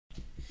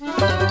Welcome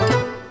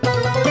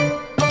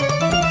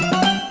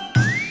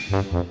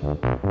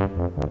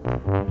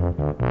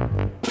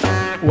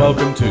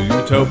to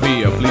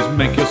Utopia, please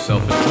make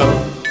yourself at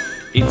home.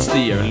 It's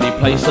the only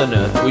place on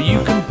earth where you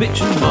can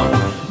bitch and moan.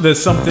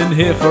 There's something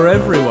here for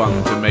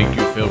everyone to make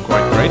you feel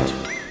quite great.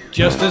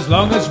 Just as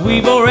long as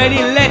we've already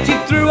let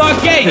it through our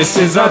gates. This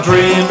is our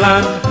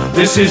dreamland,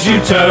 this is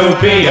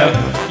Utopia.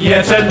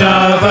 Yet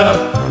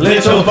another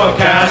little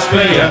podcast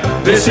for you.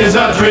 This is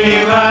our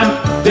dreamland,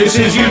 this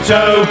is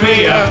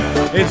Utopia.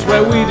 It's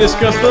where we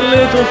discuss the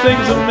little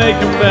things and make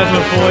them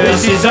better for you.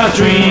 This is our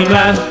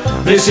dreamland,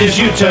 this is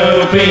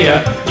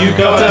Utopia. You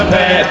got a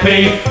pet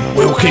peeve,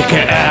 we'll kick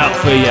it out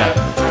for you.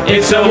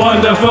 It's a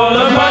wonderful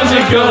and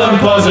magical and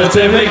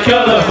positively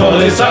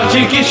colourful. It's our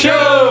cheeky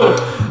show,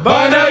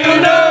 by now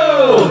you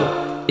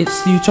know.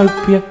 It's the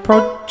Utopia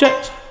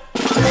Project.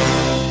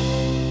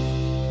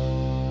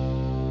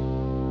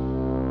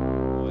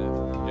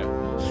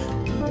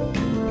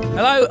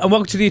 Hello and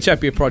welcome to the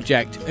Utopia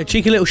Project, a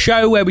cheeky little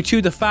show where we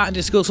chew the fat and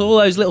discuss all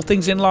those little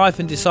things in life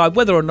and decide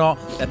whether or not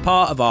they're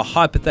part of our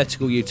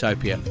hypothetical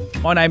utopia.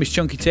 My name is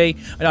Chunky T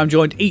and I'm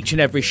joined each and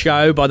every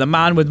show by the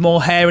man with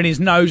more hair in his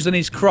nose than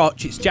his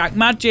crotch. It's Jack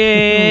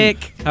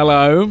Magic.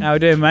 Hello. How are you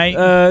doing, mate?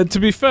 To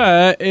be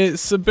fair,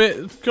 it's a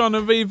bit kind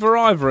of either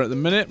at the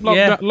minute.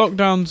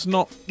 Lockdown's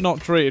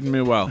not treating me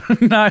well.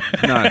 No.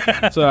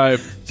 So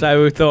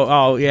we thought,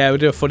 oh yeah, we'll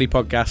do a funny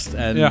podcast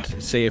and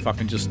see if I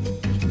can just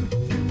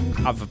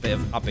have a bit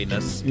of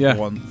happiness for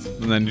once.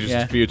 And then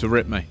just for you to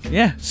rip me.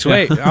 Yeah,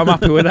 sweet. I'm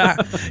happy with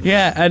that.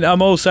 Yeah, and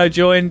I'm also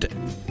joined,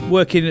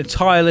 working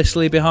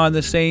tirelessly behind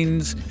the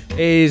scenes,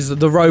 is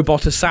the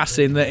robot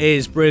assassin that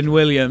is Bryn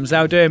Williams.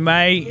 How you doing,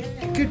 mate?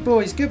 Good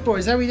boys.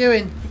 How are we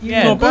doing?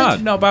 Yeah,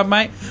 not bad,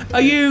 mate.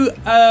 Are you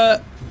a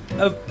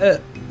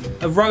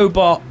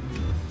robot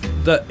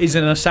that is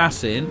an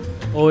assassin,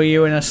 or are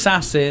you an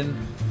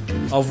assassin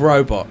of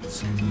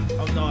robots?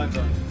 I'm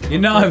neither. You're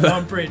neither?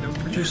 I'm Bryn. I'm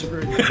producer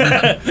Bryn.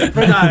 But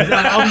no,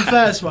 I'm the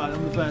first one.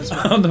 I'm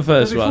the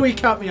first one. Before you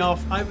cut me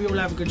off, I hope we all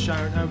have a good show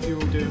and hope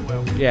you're all doing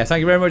well. Yeah,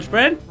 thank you very much,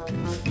 Bryn.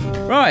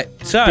 Right,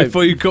 so...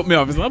 Before you cut me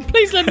off, it's like,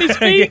 please let me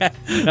speak.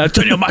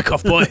 Turn your mic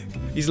off, boy.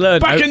 He's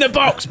learned... Back in the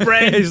box,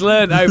 Bryn. He's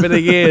learned over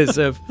the years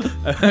of...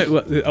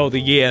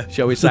 the year,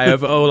 shall we say,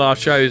 over all our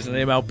shows and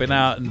him helping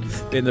out and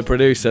being the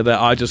producer,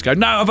 that I just go,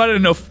 no, I've had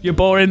enough. You're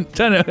boring.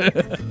 Turn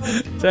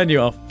you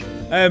off.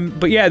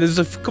 But yeah, there's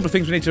a couple of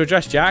things we need to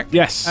address, Jack.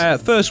 Yes.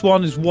 First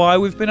one is why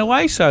we've been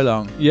away so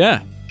long.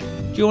 Yeah.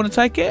 Do you want to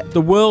take it? The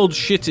world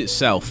shit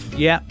itself.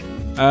 Yeah.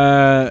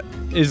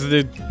 Is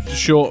the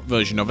short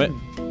version of it.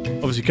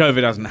 Obviously,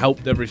 COVID hasn't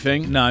helped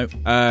everything. No.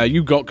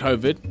 You got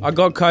COVID. I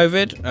got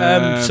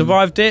COVID.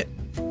 Survived it.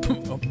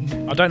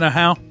 I don't know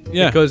how.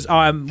 Yeah. Because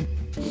I'm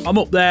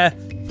up there.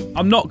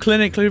 I'm not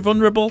clinically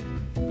vulnerable.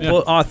 Yeah.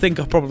 Well, I think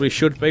I probably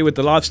should be with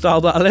the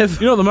lifestyle that I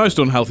live. You're not the most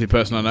unhealthy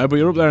person I know, but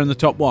you're up there in the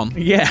top one.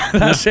 Yeah,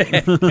 that's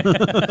it.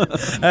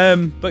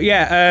 But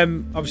yeah,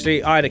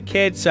 obviously I had a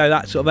kid, so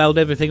that sort of held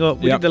everything up.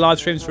 We did the live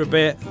streams for a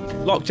bit.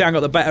 Lockdown got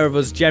the better of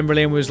us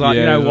generally, and was like,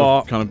 you know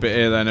what? Kind of bit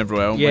here, there, and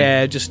everywhere, aren't we?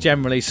 Yeah, just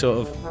generally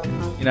sort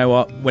of, you know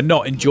what? We're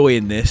not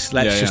enjoying this.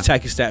 Let's just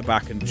take a step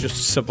back and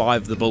just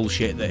survive the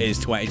bullshit that is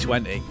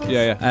 2020.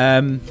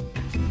 Yeah.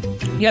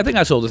 Yeah, I think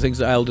that's all the things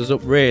that held us up,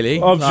 really.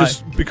 I've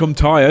just become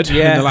tired in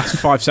the last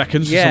 5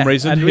 seconds for some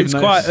reason. And it's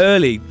quite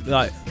early.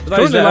 Like,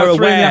 those that are aware,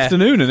 3 in the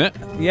afternoon, isn't it?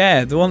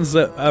 Yeah, the ones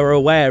that are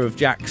aware of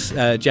Jack's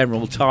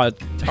general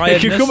tiredness.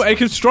 It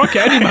can strike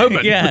at any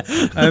moment. Yeah.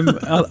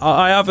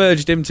 I have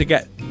urged him to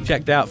get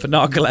checked out for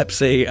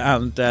narcolepsy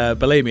and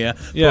bulimia,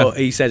 but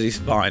he says he's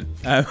fine.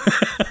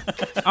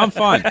 I'm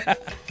fine.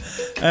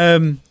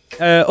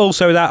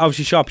 Also, that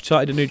obviously Sharpie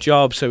started a new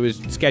job, so it was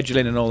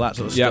scheduling and all that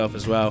sort of stuff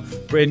as well.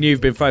 Bryn,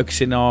 you've been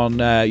focusing on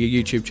your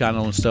YouTube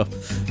channel and stuff.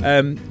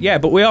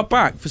 But we are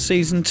back for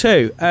season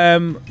 2.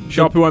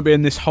 Sharpie won't be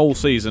in this whole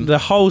season. The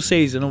whole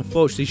season,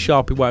 unfortunately,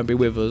 Sharpie won't be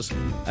with us.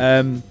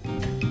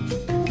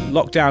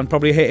 Lockdown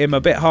probably hit him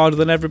a bit harder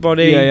than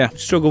everybody. Yeah.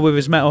 Struggled with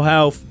his mental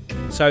health,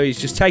 so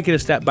he's just taking a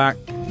step back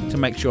to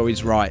make sure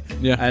he's right.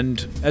 Yeah. And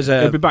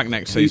he'll be back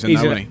next season,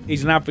 won't he?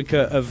 He's an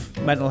advocate of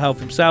mental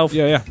health himself.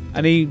 Yeah.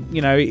 And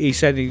he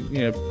said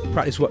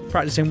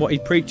practicing what he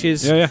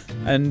preaches. Yeah.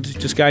 And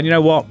just going, you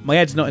know what, my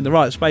head's not in the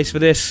right space for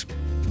this.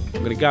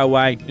 I'm gonna go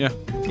away. Yeah.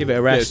 Give it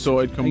a rest. Get it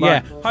sorted, come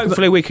back. Yeah.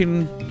 Hopefully we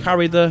can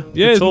carry the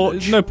torch.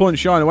 There's no point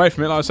shying away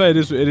from it. Like I say, it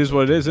is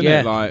what it is, isn't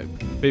it? Like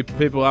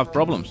people have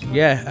problems.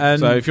 Yeah.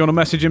 So if you want to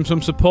message him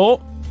some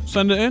support,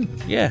 send it in.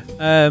 Yeah.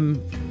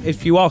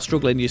 If you are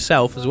struggling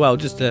yourself as well,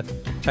 just to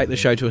take the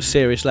show to a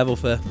serious level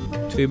for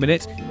 2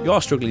 minutes, if you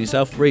are struggling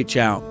yourself, reach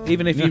out.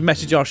 Even if you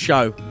message our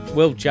show,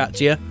 we'll chat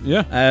to you.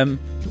 Yeah.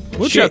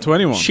 We'll chat to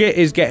anyone. Shit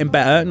is getting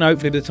better, and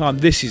hopefully by the time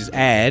this is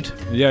aired,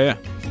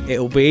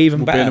 it'll be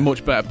even better. We'll be in a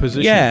much better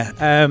position. Yeah.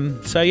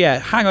 So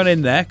hang on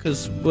in there,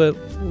 because we're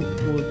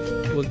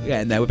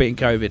getting there. We're beating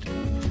COVID.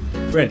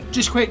 Brilliant.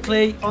 Just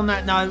quickly on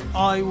that note,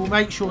 I will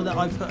make sure that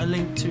I put a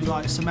link to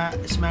like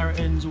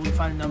Samaritans or the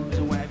phone numbers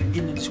or whatever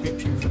in the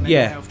description for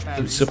mental health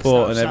charities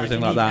support and everything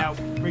like that.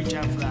 reach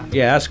out for that.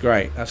 Yeah, that's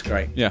great. That's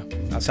great. Yeah,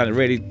 that sounded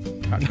really.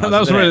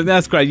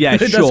 That's great. Yeah,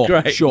 sure. That's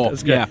great. Sure.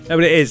 That's great. Yeah. No,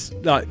 but it is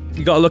like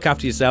you got to look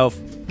after yourself.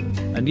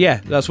 And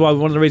yeah, that's why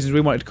one of the reasons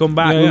we wanted to come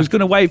back. We was going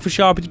to wait for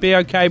Sharpie to be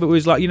okay, but we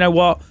was like, you know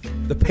what?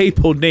 The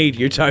people need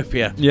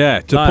Utopia. Yeah,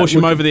 to push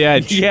them over the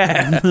edge.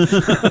 Yeah.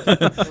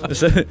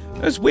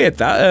 It's weird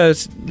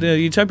that the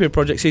Utopia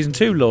Project Season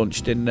 2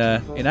 launched in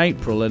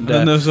April, and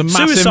there's a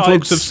mass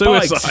influx of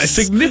suicides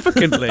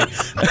significantly.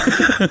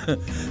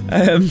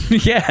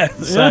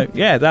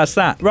 Yeah, that's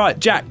that. Right,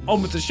 Jack,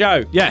 on with the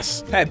show.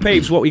 Yes. Pet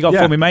peeves, what you got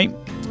for me, mate?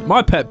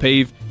 My pet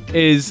peeve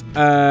is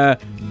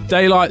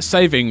daylight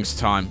savings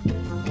time.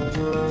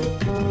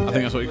 I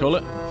think that's what you call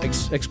it.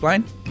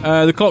 Explain.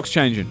 The clock's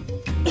changing.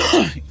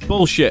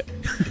 Bullshit.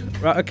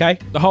 Right, okay.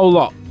 The whole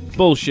lot.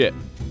 Bullshit.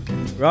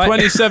 Right.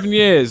 27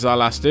 years I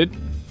lasted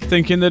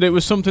thinking that it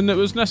was something that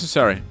was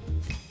necessary.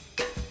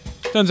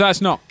 Turns out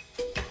it's not.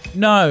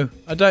 No,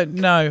 I don't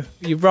know.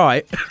 You're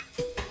right.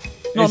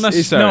 Not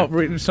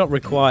necessary. It's not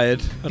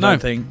required. I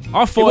don't think.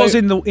 I thought it was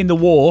in the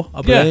war,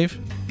 I believe.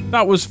 Yeah,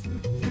 that was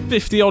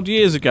 50 odd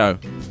years ago.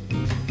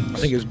 I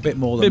think it was a bit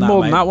more than that.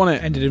 Than that,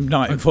 wasn't it? Ended in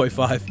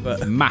 1945,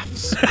 but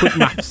maths, quick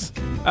maths.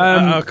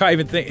 I can't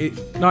even think.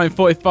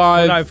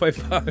 1945.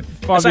 1945.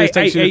 5 years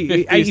takes you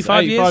to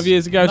 85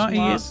 years ago. 90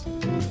 years.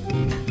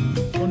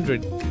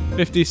 100.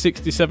 50,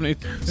 60,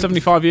 70,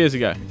 75 years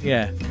ago.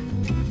 Yeah.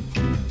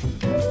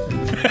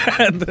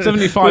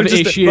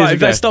 75-ish years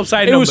ago. Let's stop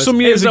saying it numbers. Was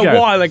some years ago. It was a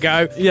while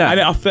ago. Yeah. And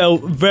I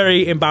felt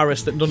very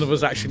embarrassed that none of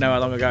us actually know how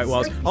long ago it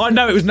was. I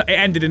know it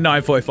ended in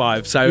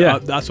 1945, so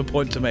that's a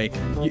point to me.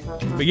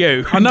 For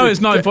you. I know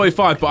it's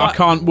 1945, but I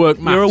can't work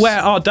maths. You're aware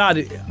our dad,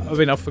 I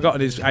mean, I've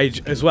forgotten his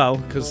age as well,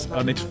 because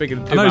I need to figure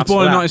I know he was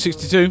born in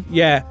 1962.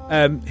 Yeah.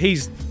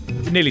 He's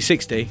nearly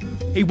 60.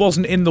 He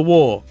wasn't in the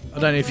war. I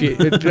don't know if you...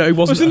 he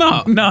wasn't. Was he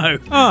not? No.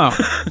 Oh.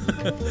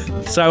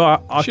 So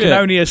I can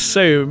only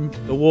assume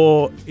the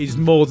war is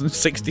more than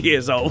 60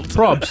 years old.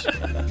 Probs.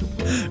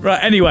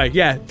 Right, anyway,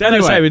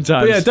 daylight saving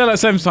time. Yeah, daylight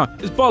saving time.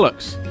 It's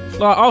bollocks.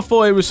 Like, I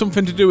thought it was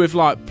something to do with,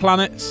 like,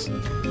 planets,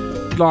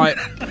 like,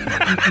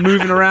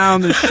 moving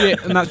around and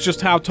shit, and that's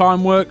just how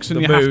time works, and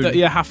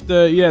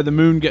the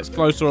moon gets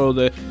closer, or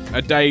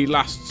a day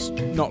lasts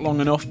not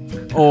long enough,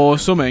 or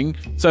something,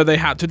 so they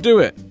had to do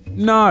it.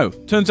 No,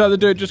 turns out they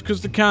do it just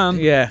because they can.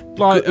 Yeah,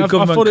 like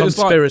government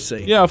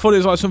conspiracy. I thought it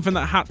was like something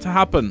that had to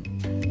happen.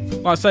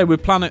 Like I say,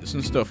 with planets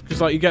and stuff, because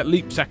like you get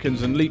leap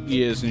seconds and leap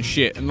years and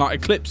shit, and like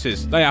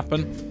eclipses, they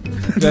happen.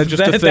 They're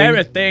just a thing. They're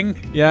a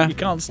thing. Yeah, you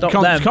can't stop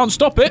them. You can't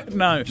stop it.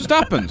 No, it just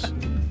happens.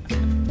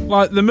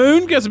 Like the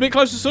moon gets a bit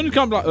closer to the sun, you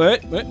can't be like,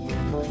 wait.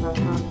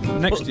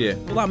 Next year,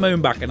 pull that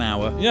moon back an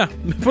hour. Yeah,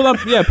 pull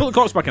the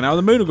clocks back an hour.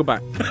 The moon will go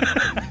back.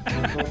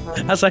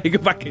 That's how you go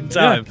back in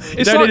time. Yeah.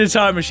 You don't need a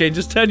time machine.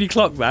 Just turn your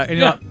clock back, and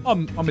you're like,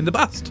 I'm in the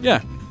past.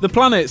 Yeah. The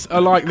planets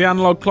are like the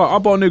analog clock. I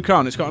bought a new car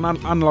and it's got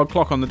an analog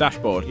clock on the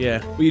dashboard.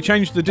 Yeah. But you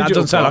change the digital. That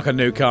doesn't sound clock. like a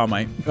new car,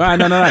 mate.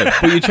 No.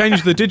 But you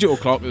change the digital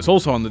clock that's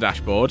also on the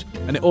dashboard,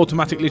 and it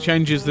automatically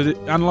changes the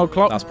analog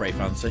clock. That's pretty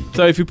fancy.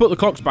 So if you put the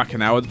clocks back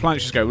an hour, the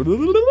planets just go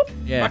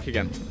back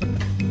again.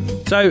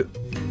 So,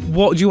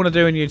 what do you want to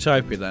do in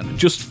Utopia then?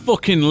 Just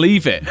fucking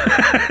leave it.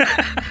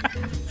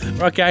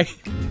 Okay.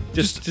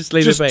 Just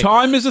leave it be. Just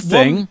time is a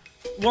thing.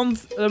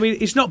 I mean,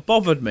 it's not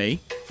bothered me,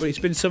 but it's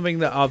been something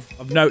that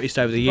I've noticed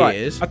over the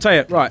years. Right, I'll tell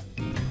you, right.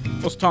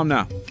 What's the time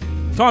now?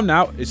 Time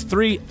now is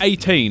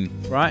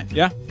 3:18. Right?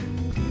 Yeah?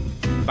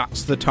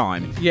 That's the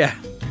time. Yeah.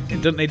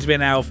 It doesn't need to be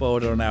an hour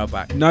forward or an hour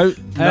back. No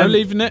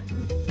leaving it.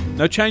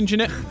 No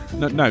changing it.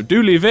 No,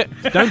 do leave it.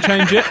 Don't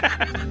change it.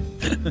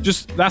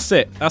 Just, that's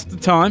it. That's the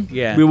time.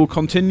 Yeah. We will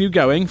continue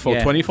going for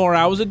 24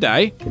 hours a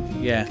day.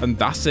 Yeah. And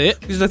that's it.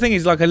 Because the thing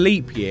is, like a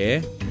leap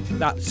year,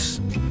 that's...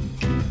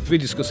 We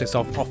discussed this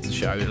off the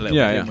show a little bit,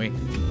 didn't we?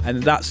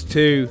 And that's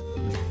to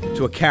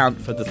account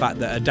for the fact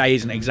that a day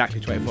isn't exactly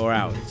 24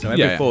 hours. So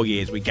every 4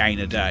 years we gain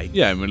a day.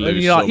 Yeah, and we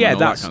lose some and all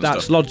that's that kind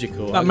of stuff.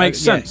 logical. That makes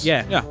sense.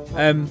 Yeah.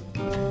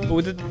 But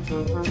with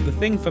the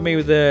thing for me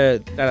with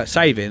the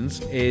savings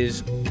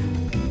is,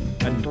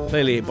 and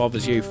clearly it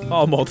bothers you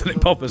far more than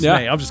it bothers me.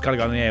 I'm just kind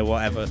of going,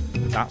 whatever.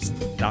 That's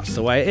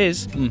the way it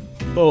is.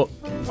 But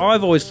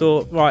I've always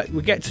thought, right,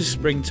 we get to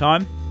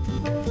springtime.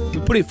 We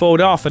put it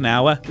forward half an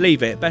hour,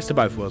 leave it, best of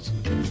both worlds.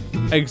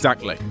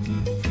 Exactly.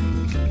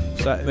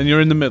 So, then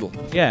you're in the middle.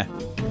 Yeah.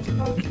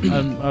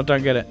 I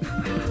don't get it.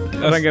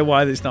 I don't get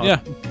why it's not. Yeah.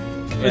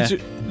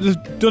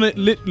 They've done it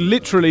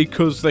literally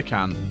because they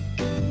can.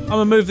 I'm going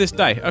to move this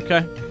day.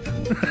 Okay.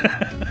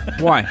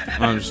 Why?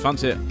 I just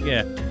fancy it.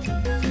 Yeah.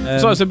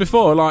 So I said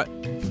before, like,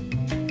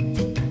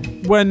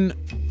 when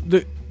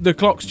the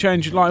clocks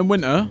change, like in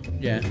winter,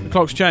 the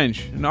clocks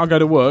change, and I go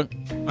to work,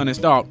 and it's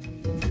dark.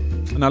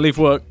 And I leave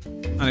work,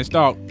 and it's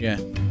dark. Yeah.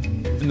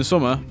 In the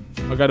summer,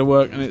 I go to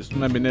work, and it's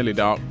maybe nearly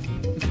dark.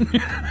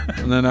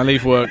 And then I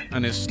leave work,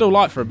 and it's still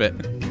light for a bit.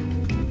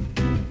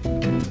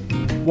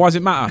 Why does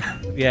it matter?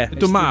 Yeah. It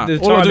doesn't matter.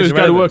 All I do is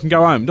go to work and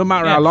go home. Doesn't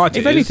matter how light it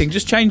is. If anything,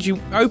 just change your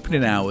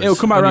opening hours. It'll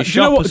come out right. Do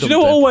you know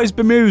what always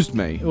bemused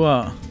me?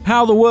 What?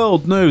 How the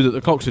world knew that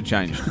the clocks had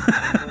changed.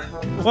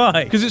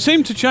 Why? Because it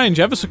seemed to change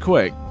ever so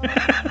quick.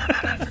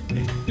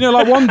 You know,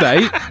 like one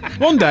day,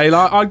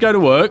 like I'd go to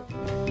work,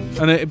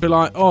 and it'd be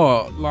like,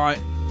 oh, like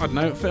I don't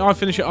know, I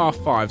finish at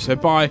 5:30, so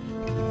by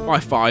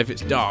 5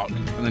 it's dark,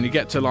 and then you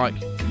get to like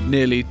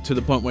nearly to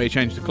the point where you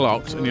change the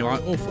clocks, and you're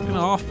like, oh, fucking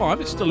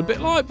 5:30, it's still a bit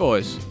light,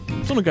 boys.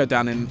 It's gonna go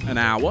down in an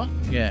hour.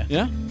 Yeah.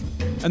 Yeah.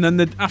 And then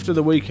after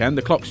the weekend,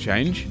 the clocks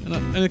change, and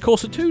in the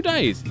course of 2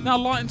 days, now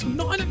light until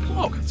 9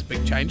 o'clock. That's a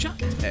big change,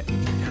 isn't it?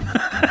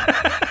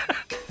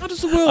 How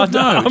does the world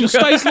know? It just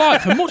stays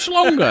light for much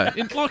longer.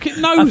 It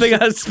knows. I think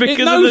that's because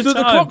it knows of the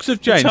that time. the clocks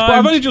have changed. But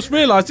I've only just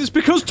realised it's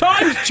because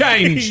time's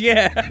changed.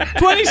 Yeah.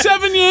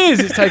 27 years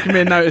it's taken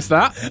me to notice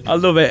that. I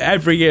love it.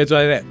 Every year, it's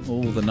like,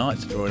 all the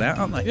nights are drawing out,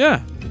 aren't they?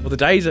 Yeah. Well, the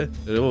days are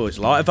always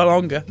lighter for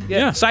longer.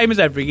 Yeah. Same as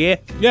every year.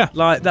 Yeah.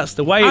 Like, that's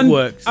the way it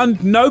works.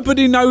 And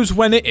nobody knows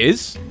when it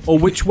is or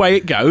which way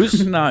it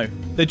goes. No.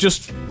 They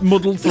just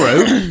muddle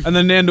through, and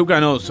then they end up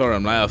going, oh, sorry,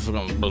 I'm late. I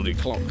forgot my bloody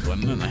clock then,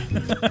 didn't they?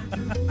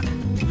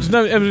 There's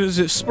no, is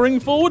it spring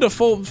forward or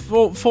fall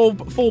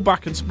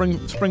back and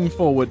spring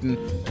forward?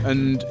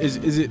 And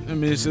is it, I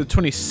mean, it's the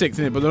 26th,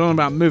 isn't it? But they're on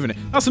about moving it.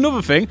 That's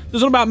another thing.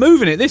 There's not about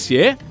moving it this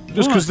year,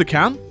 just because they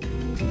can.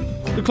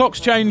 The clocks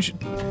change.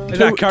 Is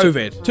that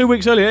COVID? 2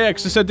 weeks earlier, yeah,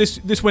 because they said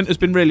this winter's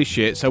been really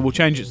shit, so we'll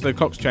change it so the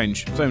clocks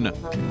change sooner.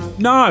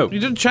 No! It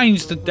doesn't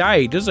change the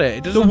day, does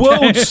it? The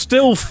world's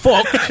still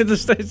fucked.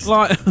 It's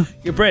like,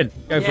 you're Bryn,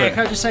 go for it.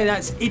 Can I just say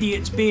that's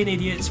idiots being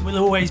idiots will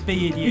always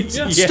be idiots.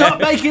 Yeah.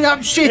 Stop making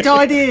up shit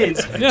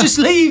ideas. Yeah. Just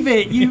leave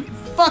it, you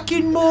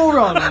fucking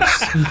morons.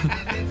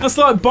 That's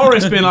like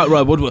Boris being like,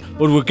 right, what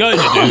we're going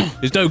to do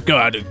is don't go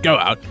out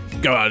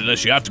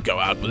unless you have to go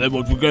out, but then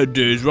what we're going to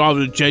do is rather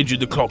than changing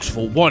the clocks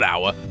for 1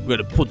 hour, we're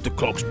going to put the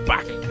clocks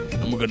back,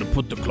 and we're going to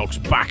put the clocks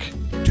back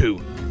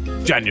to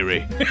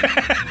January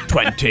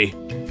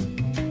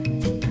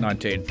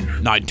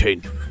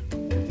 2019.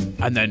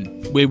 And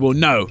then we will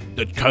know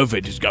that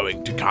COVID is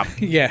going to come.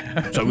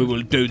 Yeah. So we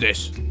will do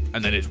this,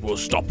 and then it will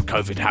stop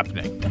COVID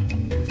happening.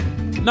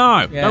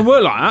 No, don't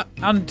work like that.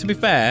 And to be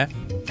fair,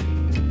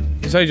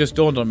 it's only just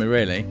dawned on me,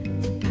 really.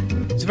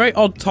 It's a very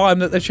odd time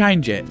that they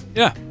change it.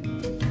 Yeah.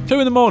 2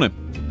 in the morning.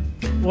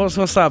 What's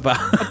that about?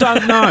 I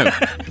don't know.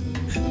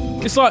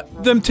 It's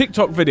like them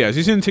TikTok videos.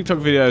 You've seen the TikTok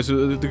videos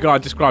of the guy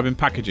describing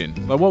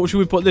packaging. Like, what should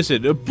we put this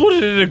in? Put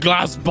it in a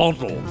glass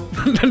bottle.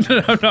 No.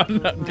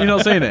 You've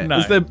not seen it?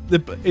 No.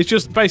 It's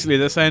just basically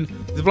they're saying,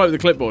 there's a bloke with a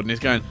clipboard and he's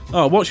going,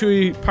 oh, what should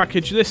we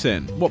package this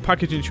in? What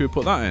packaging should we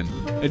put that in?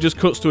 It just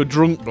cuts to a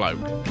drunk bloke,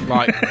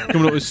 like,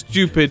 coming up with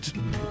stupid...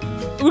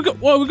 We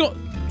got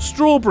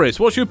strawberries.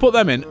 What should we put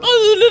them in?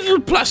 Oh, a little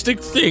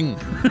plastic thing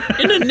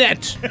in a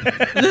net.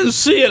 And then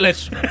seal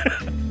it.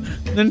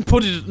 And then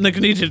put it, and they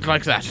can eat it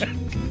like that.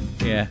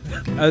 Yeah.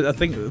 I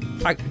think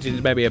packaging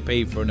is maybe a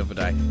P for another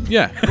day.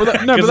 Yeah. Well,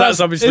 but that's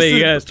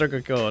obviously struck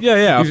a chord.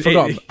 Yeah, I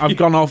forgot. I've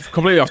gone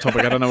completely off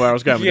topic. I don't know where I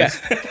was going with this.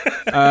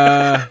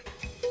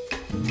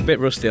 A bit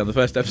rusty on the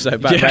first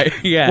episode back, mate.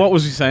 Yeah. What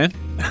was he saying?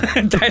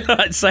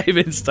 Daylight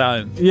savings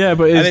time. Yeah,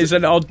 but it's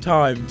an odd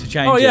time to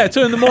change. Oh yeah, it.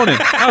 2 in the morning.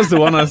 That was the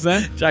one I was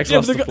saying. Jack's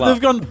lost the plot.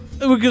 They've gone.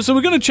 So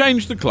we're going to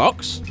change the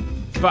clocks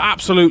for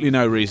absolutely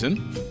no reason.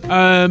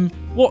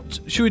 What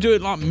should we do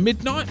it like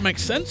midnight?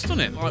 Makes sense, doesn't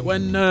it? Like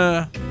when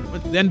at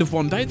the end of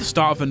one day, the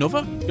start of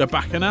another. Go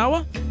back an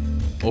hour,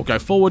 or go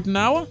forward an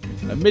hour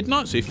at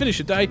midnight. So you finish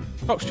a day,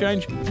 clocks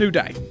change, new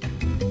day.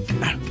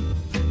 No.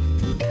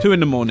 2 in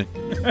the morning.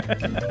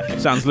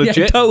 Sounds legit.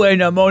 Yeah, 2 in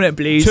the morning,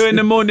 please. 2 in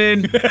the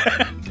morning.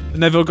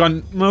 And they've all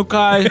gone,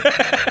 okay.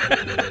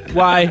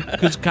 Why?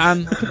 Because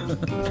can.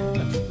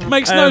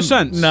 Makes no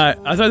sense. No,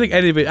 I don't think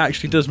any of it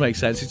actually does make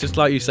sense. It's just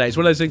like you say, it's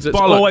one of those things that's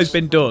always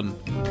been done,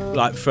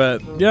 like for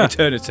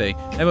eternity.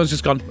 Everyone's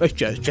just gone, it's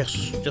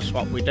just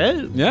what we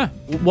do. Yeah.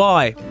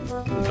 Why?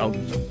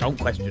 Don't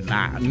question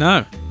that.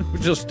 No.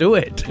 Just do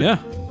it. Yeah.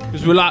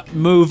 Because we're like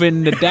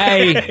moving the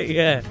day.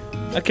 Yeah.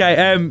 Okay,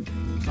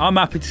 I'm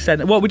happy to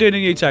send it. What are we doing in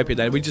Utopia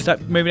then? We just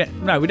moving it?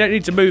 No, we don't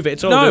need to move it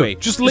at all, do we?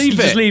 Just leave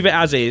it. Just leave it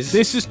as is.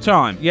 This is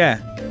time. Yeah.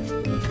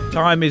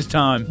 Time is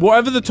time.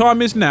 Whatever the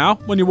time is now,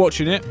 when you're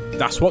watching it,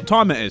 that's what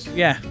time it is.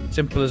 Yeah,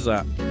 simple as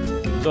that.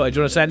 Sorry, do you want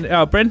to send it?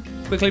 Oh, Bryn,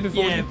 quickly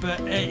before. Yeah, but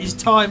is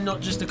time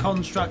not just a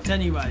construct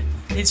anyway?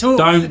 It's all.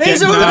 Don't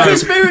it's all a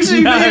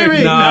conspiracy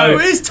theory. No.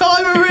 Is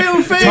time a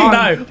real thing?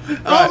 No.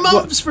 Our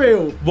month's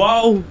real.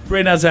 While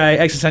Bryn has a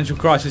existential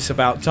crisis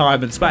about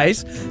time and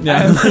space,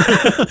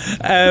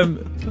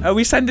 are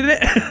we sending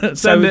it?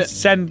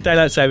 Send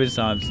daylight savings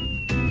times.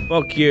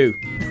 Fuck you.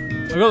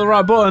 I got the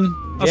right button.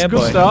 That's a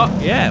good start.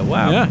 Yeah.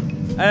 Wow. Yeah.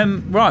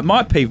 Right,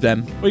 my peeve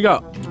then. What you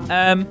got?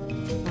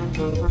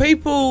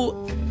 People.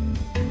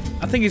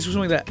 I think it's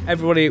something that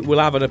everybody will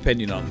have an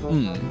opinion on.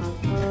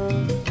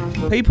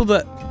 People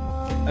that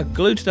are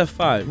glued to their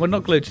phone. Well,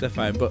 not glued to their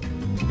phone, but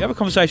you have a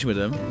conversation with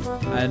them,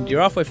 and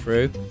you're halfway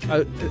through.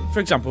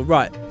 For example,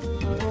 right?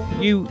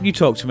 You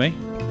talk to me.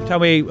 Tell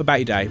me about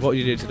your day. What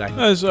did you do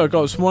today? So I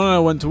got this morning. I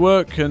went to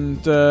work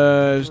and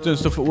was doing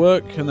stuff at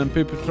work, and then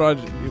people tried.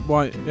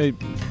 Why? Hey,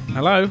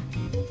 hello.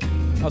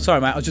 oh,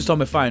 sorry, mate, I was just on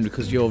my phone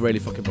because you're really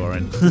fucking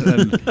boring.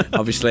 And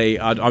obviously,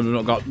 I've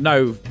not got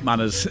no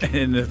manners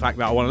in the fact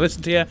that I want to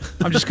listen to you.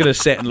 I'm just going to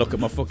sit and look at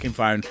my fucking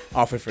phone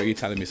halfway through you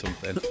telling me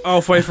something.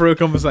 Halfway through a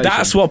conversation.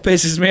 That's what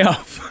pisses me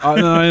off.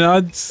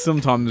 I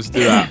sometimes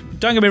do that.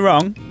 Don't get me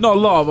wrong. Not a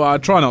lot, but I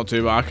try not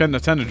to, but I tend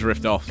to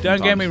drift off.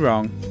 Don't get me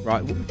wrong,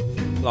 right?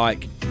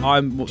 Like,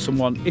 I'm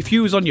someone, if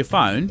you was on your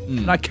phone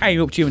and I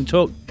came up to you and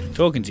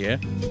talking to you,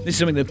 this is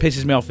something that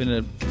pisses me off in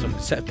a sort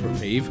of separate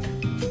peeve,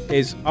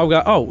 is I'll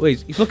go, oh,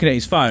 he's looking at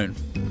his phone.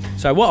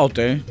 So what I'll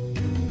do,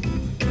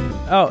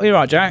 oh, you're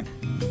right, Jack.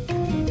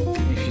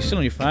 If you're still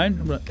on your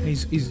phone,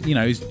 he's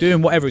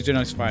doing whatever he's doing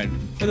on his phone.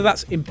 Whether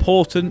that's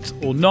important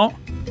or not,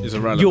 is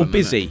irrelevant. You're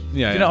busy.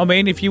 Yeah, you know what I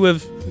mean? If you were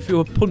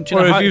punching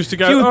or a if you used to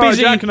go, if you were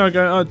busy, Jack, and I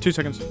go, 2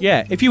 seconds.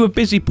 Yeah, if you were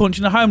busy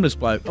punching a homeless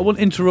bloke, I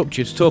wouldn't interrupt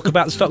you to talk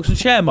about the stocks and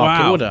share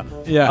market, would I?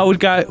 Yeah. I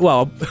would go,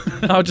 well,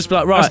 I would just be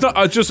like, right.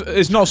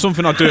 It's not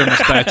something I do in my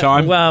spare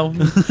time. Well,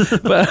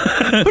 but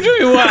what do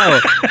you mean,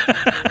 well?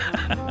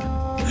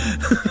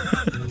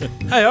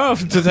 Hey, I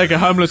offered to take a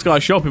homeless guy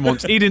shopping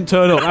once. He didn't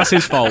turn up. That's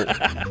his fault.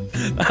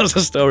 That's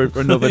a story for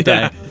another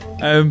day.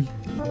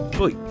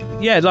 But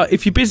yeah, like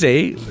if you're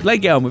busy,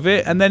 get on with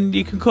it, and then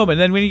you can come. And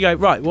then when you go,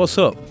 right, what's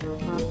up?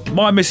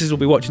 My missus will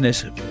be watching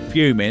this,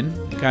 fuming,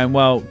 going,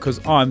 well,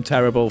 because I'm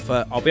terrible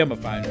I'll be on my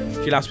phone.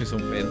 She'll ask me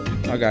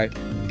something. I go,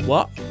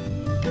 what?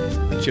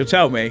 She'll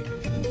tell me,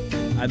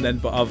 and then,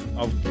 but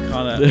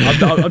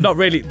I'm not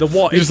really the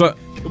what is.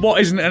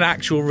 What isn't an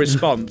actual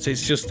response?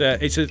 It's just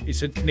it's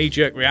a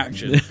knee-jerk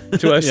reaction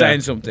to her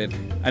saying something,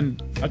 and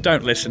I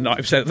don't listen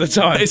 90% of the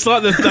time. It's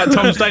like that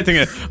Tom State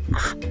thing.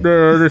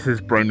 This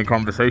is brain the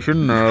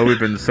conversation. We've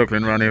been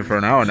circling around here for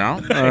an hour now.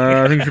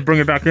 I think you should bring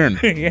it back in.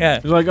 Yeah.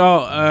 It's like,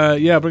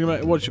 yeah, bring it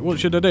back. What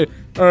should I do?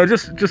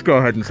 Just go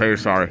ahead and say you're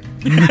sorry.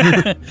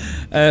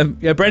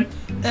 Yeah, Brent.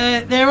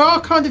 There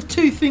are kind of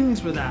two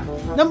things with that.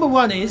 Number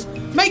one is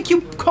make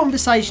your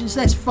conversations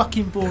less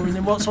fucking boring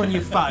than what's on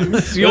your phone.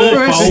 It's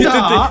your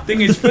fault. The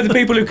thing is, for the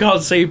people who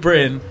can't see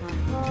Bryn,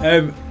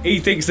 he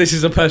thinks this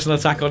is a personal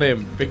attack on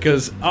him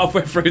because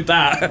halfway through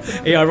that,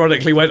 he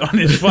ironically went on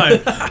his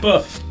phone.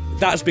 But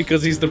that's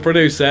because he's the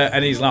producer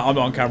and he's like, I'm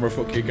on camera,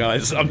 fuck you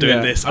guys, I'm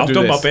doing this. I've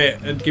done my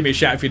bit and give me a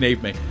shout if you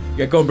need me.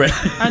 Yeah, go on, Bryn.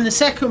 And the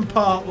second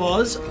part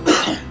was,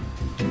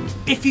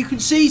 if you can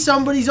see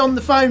somebody's on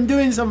the phone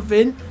doing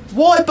something,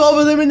 why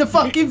bother them in the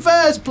fucking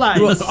first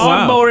place? Wow.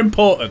 I'm more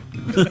important.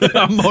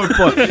 I'm more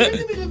important. In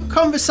the middle of a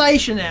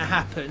conversation that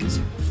happens,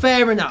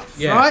 fair enough,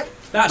 yeah, right?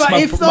 That's but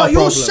if my you're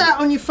problem. sat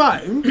on your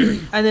phone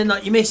and then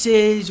like your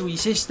missus or your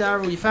sister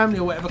or your family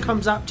or whatever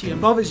comes up to you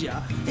and bothers you,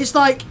 it's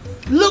like,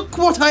 look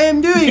what I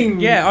am doing.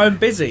 Yeah, I'm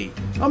busy.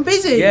 I'm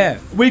busy. Yeah,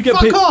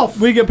 fuck off.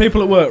 We get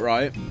people at work,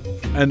 right?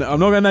 And I'm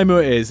not going to name who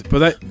it is,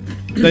 but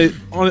they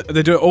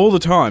do it all the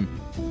time.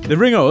 They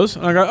ring us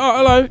and I go, oh,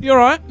 hello, you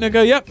alright? And they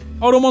go, yep,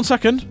 hold on 1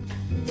 second,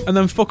 and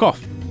then fuck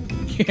off.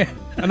 Yeah.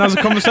 And has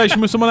a conversation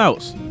with someone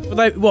else.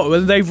 But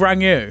they've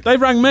rang you? They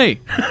rang me.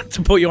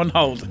 To put you on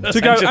hold.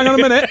 To go, hang on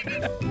a minute.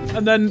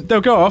 And then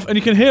they'll go off and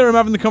you can hear them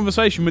having the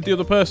conversation with the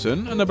other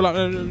person and they'll be like,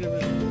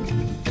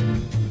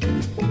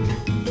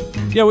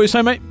 yeah, what you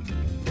saying, mate?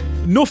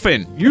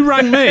 Nothing. You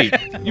rang me.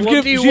 You've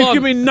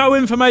given me no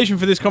information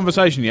for this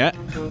conversation yet.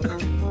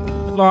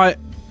 Like,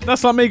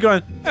 that's like me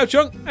going, hey,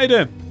 Chunk, how you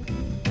doing?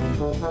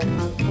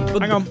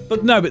 Hang on.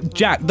 But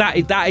Jack,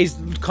 that is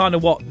kind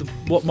of what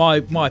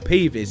my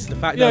peeve is. The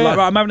fact that right,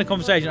 I'm having a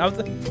conversation. I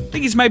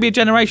think it's maybe a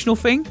generational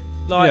thing.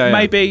 Like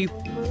maybe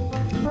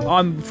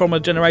I'm from a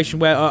generation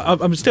where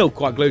I'm still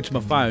quite glued to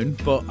my phone,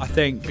 but I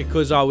think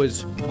because I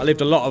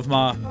lived a lot of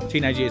my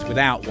teenage years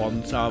without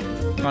one, so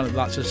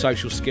that's a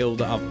social skill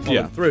that I've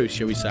followed through,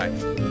 shall we say.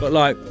 But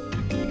like,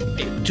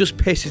 it just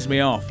pisses me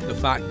off the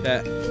fact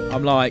that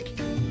I'm like,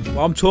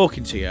 well, I'm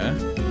talking to you.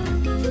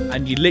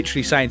 And you're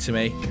literally saying to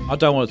me, I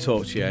don't want to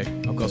talk to you.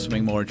 I've got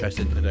something more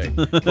interesting to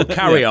do. But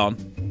carry on.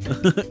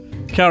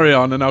 Carry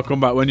on, and I'll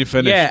come back when you're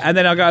finished. Yeah, and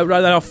then I go,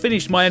 right, then I'll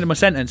finish my end of my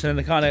sentence, and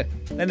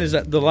then there's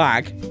the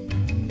lag.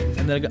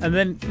 And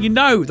then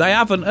they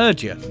haven't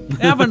heard you.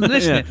 They haven't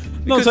listened.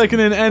 Not taking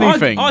in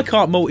anything. I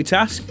can't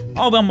multitask.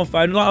 I'll be on my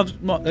phone,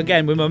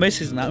 again, with my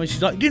missus and that, and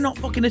she's like, do not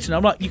fucking listen.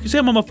 I'm like, you can see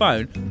I'm on my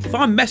phone. If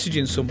I'm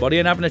messaging somebody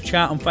and having a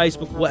chat on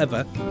Facebook or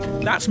whatever,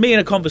 that's me in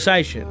a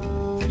conversation.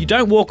 You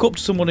don't walk up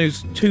to someone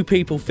who's two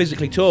people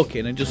physically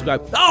talking and just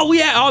go, oh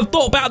yeah, I've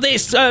thought about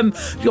this, blah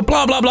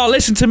blah blah,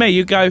 listen to me.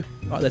 You go,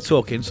 right, they're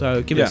talking,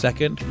 so give it a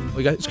second. Or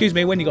you go, excuse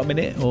me, when you got a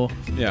minute? Or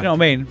you know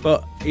what I mean?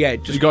 But yeah,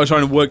 just you got to try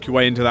and work your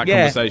way into that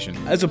conversation.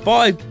 As a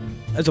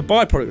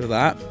byproduct of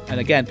that,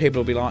 and again, people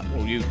will be like,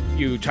 well,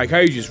 you take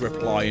ages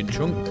replying,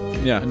 Chunk.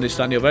 Yeah. And this,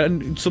 that, and the other.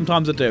 And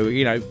sometimes I do.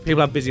 You know,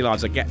 people have busy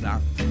lives, I get that.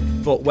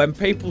 But when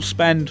people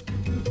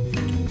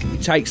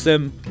it takes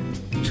them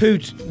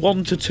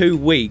 1 to 2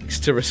 weeks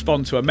to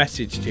respond to a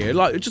message to you,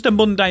 like just a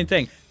mundane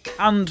thing,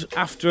 and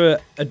after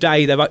a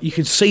day you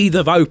can see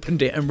they've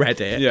opened it and read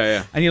it,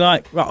 and you're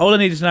like, right, all I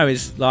need to know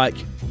is like,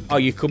 are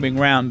you coming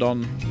round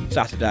on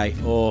Saturday,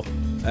 or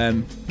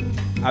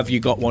have you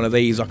got one of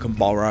these I can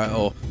borrow,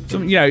 or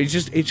something? You know, it's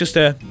just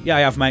a yeah, I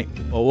have, mate,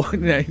 or you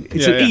know,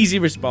 it's an easy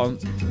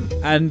response.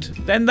 And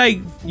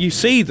then you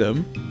see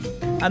them,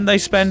 and they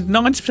spend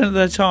 90% of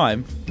their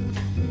time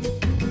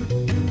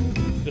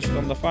just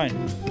on the phone,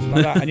 just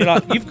like that. And you're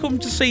like, you've come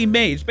to see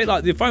me. It's a bit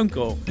like the phone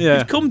call. Yeah.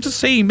 You've come to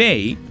see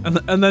me, and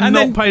then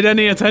not paid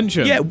any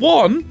attention. Yeah,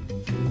 one.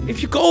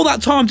 If you've got all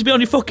that time to be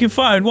on your fucking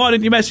phone, why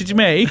didn't you message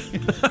me?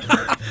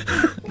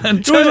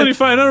 And two, on your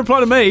phone, don't reply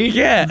to me.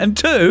 Yeah, and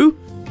two,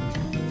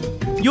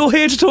 you're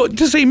here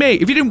to see me.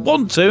 If you didn't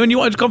want to and you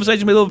wanted a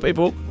conversation with other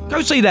people,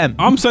 go see them.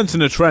 I'm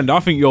sensing a trend. I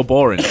think you're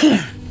boring.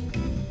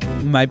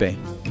 Maybe.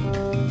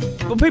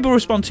 But people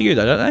respond to you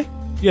though, don't they?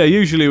 Yeah,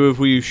 usually if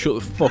you shut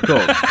the fuck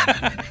up.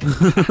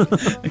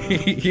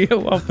 Yeah,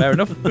 well, fair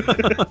enough.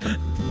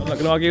 I'm not going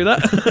to argue with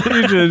that.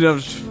 You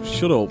just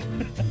shut up.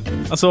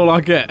 That's all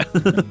I get.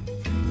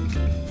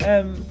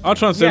 I'll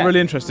try and say really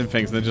interesting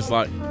things and they're just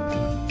like...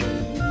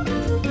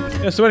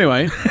 Yeah, so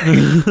anyway.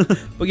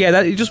 But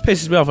yeah, it just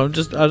pisses me off. I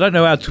don't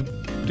know how to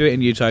do it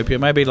in Utopia.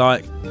 Maybe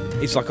like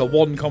it's like a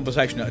one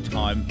conversation at a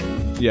time.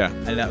 Yeah.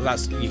 And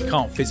that's you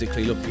can't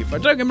physically look at your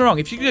phone. Don't get me wrong.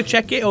 If you're going to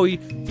check it or you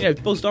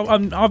buzzed off,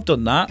 I've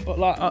done that. But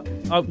like,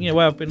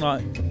 where I've been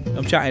like,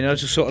 I'm chatting and I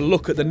just sort of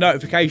look at the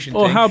notification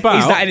thing. How about...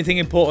 Is that anything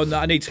important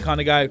that I need to kind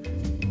of go...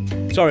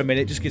 Sorry a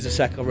minute, just gives a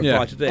sec, I'll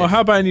reply to this. Or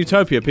how about in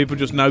Utopia, people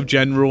just know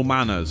general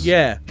manners?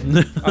 Yeah.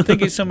 I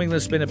think it's something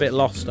that's been a bit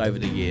lost over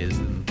the years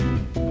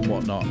and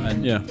whatnot.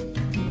 And yeah.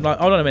 Like,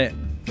 hold on a minute.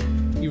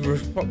 You're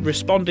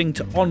responding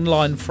to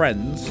online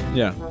friends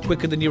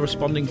quicker than you're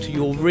responding to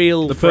your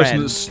real the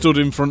person that stood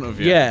in front of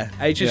you. Yeah.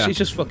 It's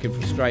just fucking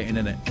frustrating,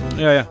 isn't it?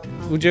 Yeah.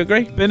 Would you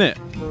agree? Bin it.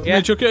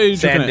 Yeah. Chuck it,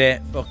 Send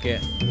it. Fuck it.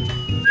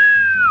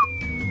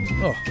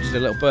 Oh, just a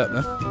little burp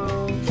there.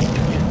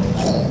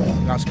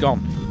 That's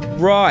gone.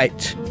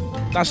 Right,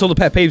 that's all the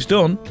pet peeves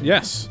done.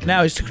 Yes.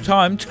 Now it's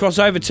time to cross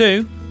over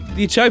to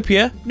the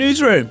Utopia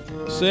newsroom.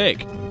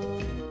 Sick.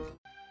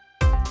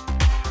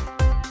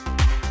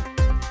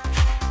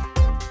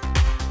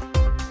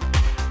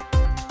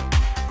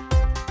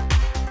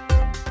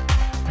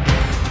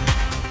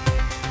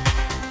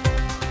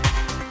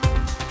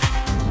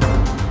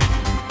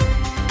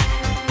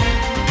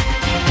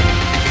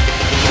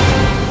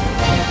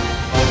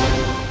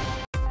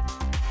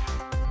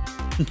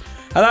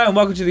 Hello and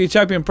welcome to the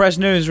Utopian Press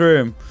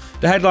Newsroom.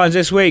 The headlines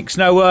this week.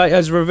 Snow White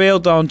has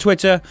revealed on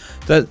Twitter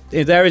that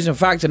there is in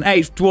fact an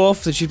 8th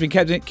dwarf that she's been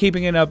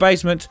keeping in her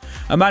basement.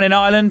 A man in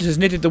Ireland has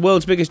knitted the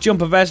world's biggest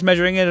jumper vest,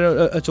 measuring it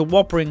at a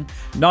whopping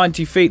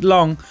 90 feet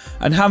long.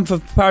 And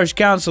Hamford Parish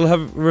Council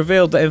have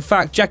revealed that in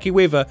fact Jackie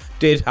Weaver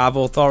did have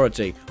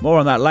authority. More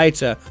on that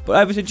later.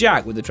 But over to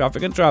Jack with the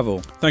traffic and travel.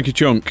 Thank you,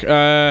 Chunk.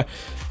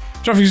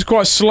 Traffic is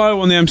quite slow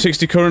on the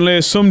M60 currently,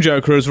 as some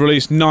joker has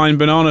released 9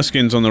 banana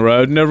skins on the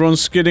road and everyone's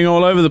skidding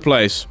all over the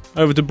place.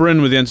 Over to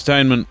Bryn with the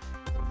entertainment.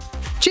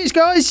 Cheers,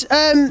 guys.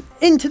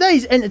 In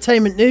today's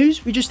entertainment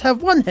news, we just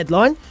have one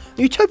headline.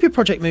 The Utopia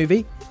Project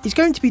movie is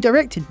going to be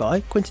directed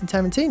by Quentin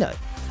Tarantino.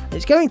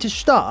 It's going to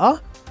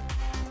star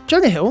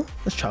Jonah Hill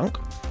as Chunk,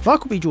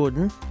 Michael B.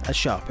 Jordan as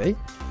Sharpie.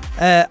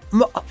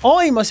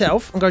 I,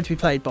 myself, am going to be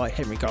played by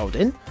Henry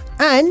Golding.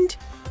 And,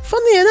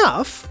 funnily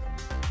enough,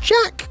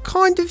 Jack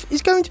kind of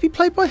is going to be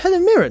played by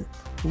Helen Mirren.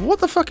 What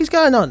the fuck is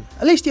going on?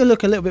 At least he'll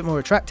look a little bit more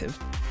attractive.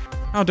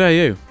 How dare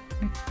you?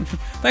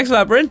 Thanks for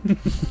that, Bryn.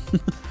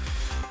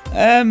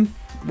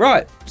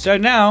 Right, so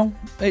now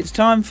it's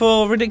time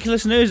for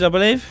ridiculous news, I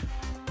believe.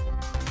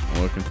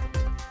 Not working.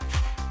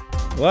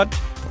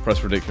 What? I'll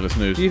press ridiculous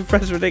news. You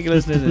press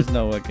ridiculous news, it's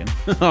not working.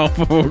 Oh,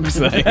 for fuck's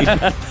sake.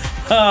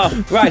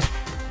 Oh, right.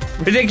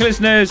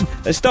 Ridiculous news.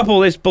 Let's stop all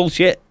this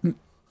bullshit.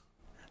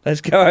 Let's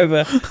go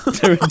over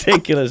to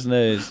ridiculous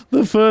news.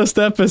 The first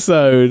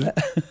episode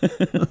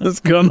has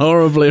gone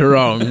horribly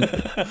wrong.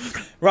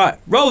 Right,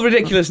 roll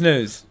ridiculous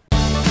news.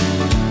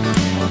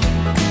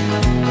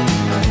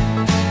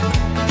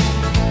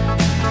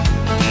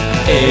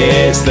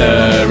 It's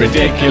the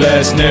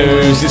ridiculous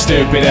news. It's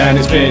stupid and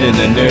it's been in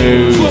the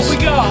news. What we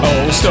got?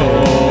 Old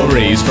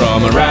stories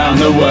from around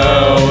the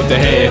world.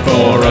 They're here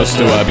for us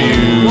to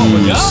abuse. What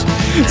we got?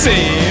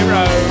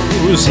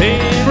 Zeros,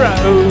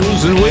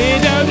 heroes, and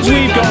widows.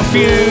 We've got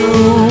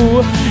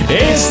few.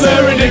 It's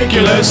the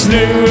ridiculous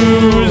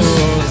news.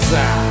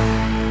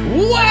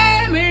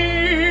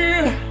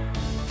 Whammy!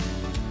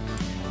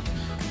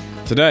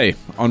 Today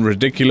on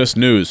Ridiculous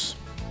News.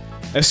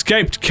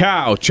 Escaped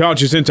cow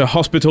charges into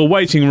hospital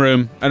waiting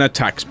room and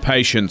attacks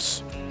patients.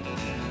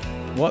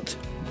 What?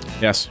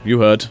 Yes, you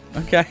heard.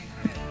 Okay.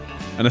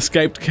 An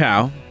escaped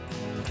cow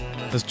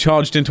has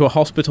charged into a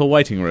hospital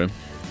waiting room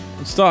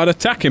and started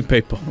attacking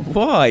people.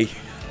 Why?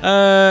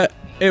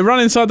 It ran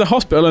inside the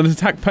hospital and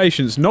attacked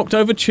patients, knocked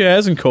over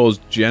chairs and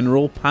caused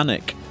general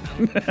panic.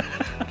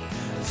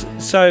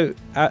 So,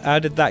 how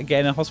did that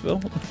get in a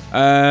hospital?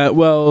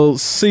 Well,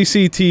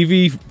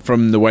 CCTV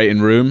from the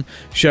waiting room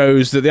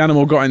shows that the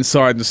animal got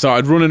inside and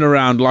started running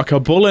around like a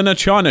bull in a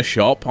china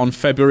shop on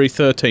February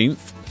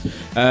 13th.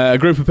 A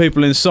group of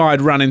people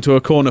inside ran into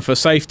a corner for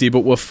safety,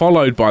 but were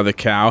followed by the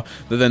cow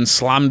that then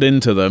slammed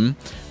into them.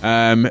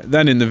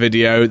 Then in the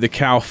video, the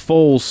cow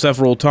falls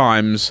several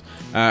times,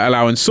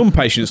 allowing some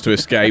patients to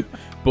escape,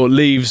 but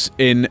leaves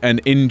an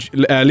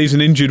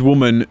injured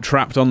woman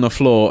trapped on the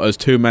floor as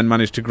two men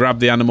manage to grab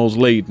the animal's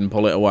lead and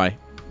pull it away.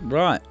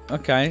 Right,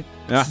 okay.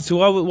 Yeah. So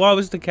why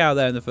was the cow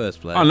there in the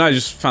first place? Oh no,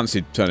 just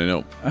fancied turning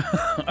up.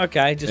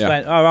 Okay, just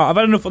went, all right, I've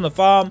had enough on the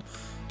farm,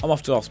 I'm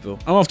off to hospital.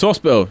 I'm off to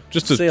hospital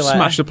just to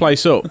smash the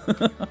place up.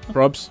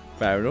 Probs.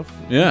 Fair enough.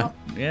 Yeah.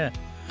 Yeah.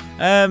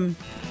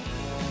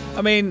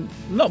 I mean,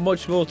 not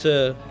much more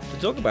to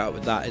talk about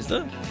with that, is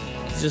there?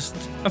 It's just...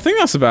 I think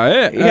that's about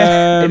it.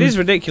 Yeah, it is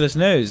ridiculous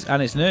news,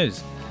 and it's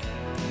news.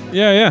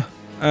 Yeah.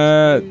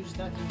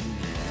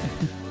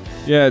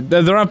 Yeah,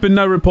 there have been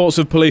no reports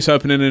of police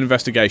opening an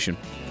investigation.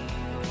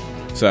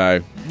 So,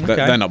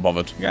 they're not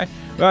bothered. Okay.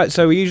 Right,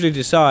 so we usually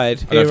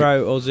decide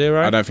hero or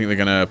zero. I don't think they're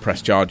going to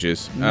press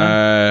charges.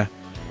 No.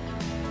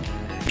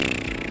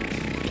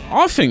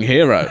 I think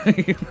hero.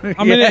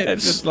 I mean,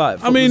 it's just like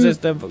fuck the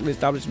system, fuck the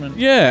establishment.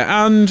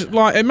 Yeah, and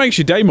like it makes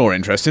your day more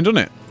interesting, doesn't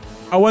it?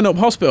 I went up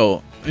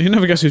hospital, and you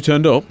never guess who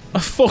turned up? A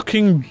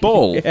fucking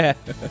bull. Yeah.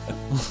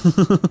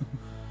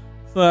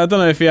 So I don't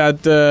know if he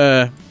had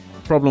a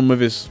problem with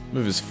his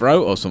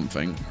throat or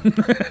something.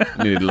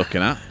 Needed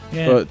looking at.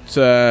 Yeah.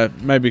 But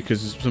maybe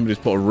because somebody's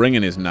put a ring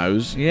in his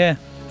nose. Yeah.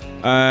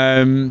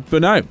 But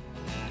no.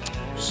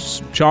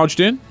 Charged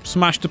in,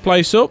 smashed the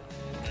place up.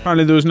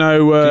 Apparently there was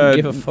no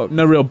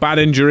real bad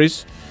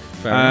injuries.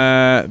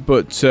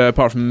 But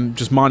apart from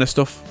just minor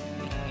stuff.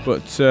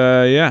 But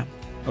yeah,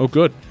 all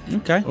good.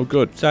 Okay. All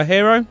good. So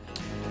hero.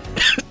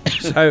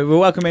 So we're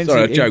welcoming.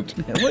 Sorry, I joked.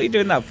 What are you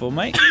doing that for,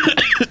 mate?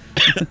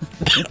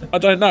 I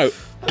don't know.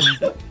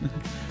 I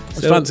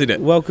fancied it.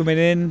 Welcoming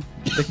in.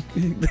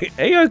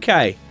 Are you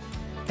okay?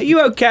 Are you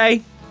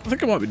okay? I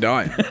think I might be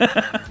dying.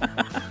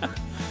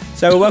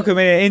 So we're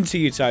welcoming it into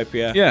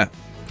Utopia. Yeah.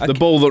 The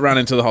bull that ran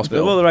into the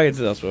hospital. The bull that ran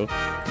into the hospital.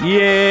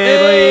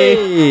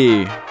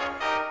 Yeah, boy.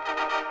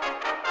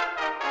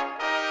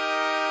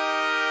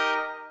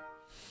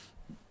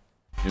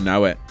 You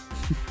know it.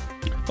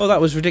 Well,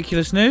 that was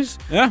ridiculous news.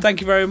 Yeah.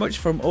 Thank you very much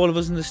from all of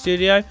us in the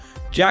studio.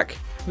 Jack,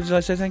 would I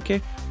say thank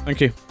you?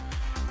 Thank you.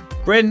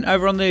 Bryn,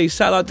 over on the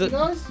satellite. You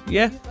guys?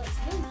 Yeah.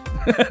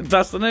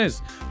 That's the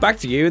news. Back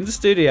to you in the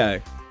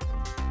studio.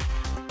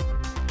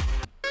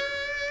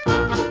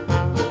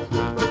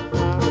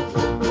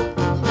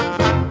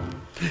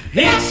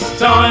 It's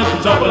time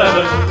for top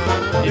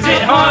 11. Is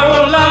it higher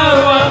or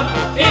lower?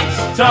 It's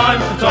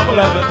time for top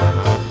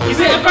 11. Is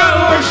it a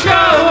bow or a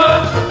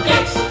shower?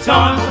 It's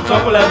time for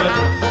top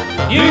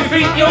 11. You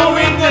think you're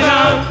in the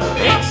know?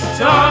 It's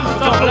time for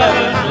top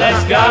 11.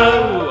 Let's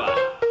go.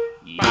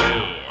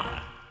 Yeah.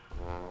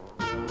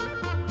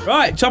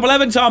 Right, top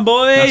 11 time,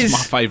 boys. That's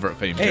my favourite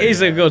theme tune. It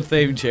is a good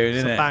theme tune,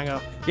 isn't it?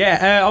 Banger.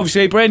 Yeah,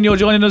 obviously, Bryn, you're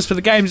joining us for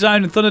the Game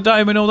Zone and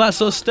Thunderdome and all that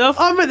sort of stuff.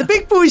 I'm at the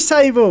big boys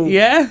table.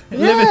 Yeah?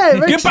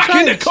 Yeah. Get back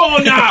in the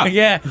corner!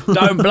 Yeah,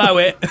 don't blow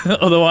it.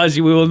 Otherwise,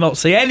 we will not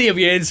see any of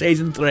you in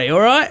season 3, all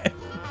right?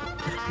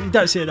 You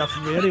don't see enough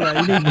of me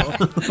anyway. You need more.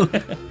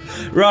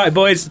 Right,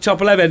 boys,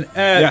 top 11.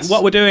 Yes.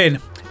 What we're doing,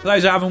 for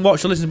those who haven't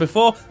watched or listened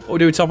before, what we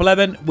do with top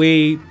 11,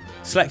 we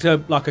select a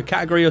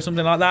category or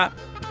something like that,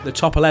 the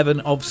top 11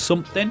 of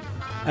something.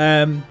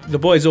 The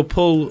boys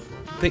will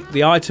pick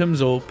the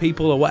items or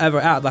people or whatever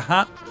out of the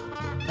hat.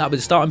 That'll be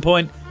the starting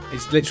point.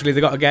 It's literally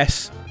they've got to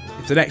guess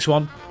if the next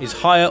one is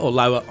higher or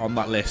lower on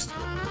that list.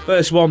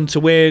 First one to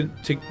win,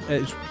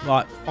 it's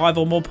like 5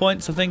 or more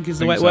points, I think is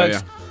the way it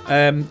works.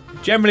 Yeah.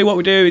 Generally what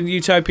we do in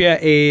Utopia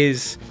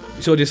is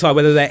we sort of decide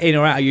whether they're in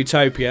or out of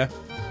Utopia.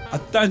 I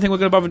don't think we're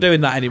going to bother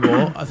doing that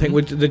anymore. I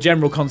think the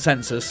general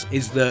consensus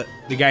is that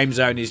the Game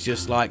Zone is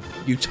just like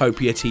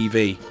Utopia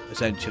TV,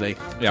 essentially.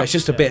 Yeah. So it's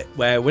just a bit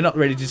where we're not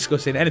really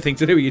discussing anything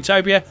to do with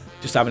Utopia,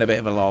 just having a bit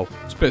of a lull.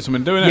 It's a bit of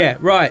something doing it. Yeah,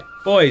 right.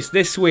 Boys,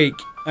 this week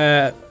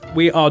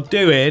we are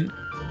doing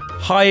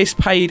highest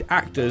paid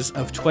actors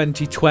of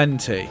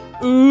 2020.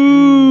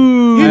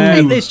 Ooh. You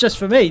picked this just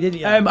for me, didn't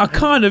you? I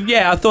kind of,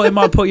 I thought it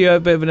might put you at a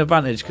bit of an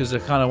advantage because I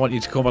kind of want you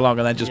to come along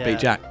and then just beat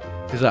Jack.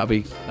 Because that'd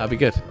be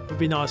good. Would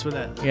be nice,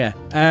 wouldn't it? Yeah.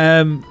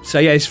 So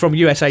yeah, it's from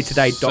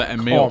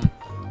usatoday.com.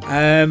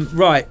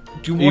 Right.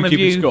 Do one of you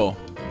keeping score?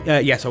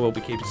 Yes, I will be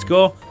keeping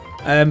score.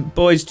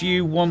 Boys, do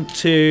you want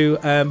to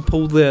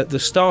pull the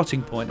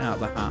starting point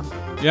out of the hat?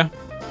 Yeah.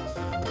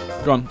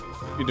 Go on.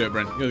 You do it,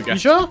 Brent. You're the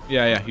guest. You sure?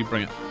 Yeah. You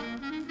bring it.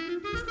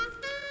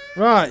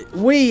 Right.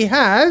 We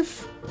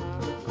have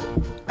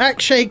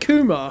Akshay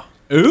Kumar.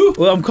 Ooh.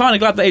 Well, I'm kind of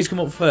glad that he's come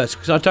up first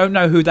because I don't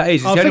know who that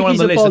is. I think he's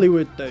a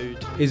Bollywood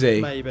dude. Is he?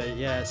 Maybe,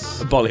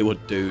 yes. A Bollywood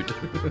dude.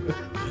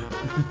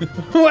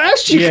 What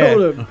else do you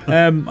call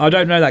him? I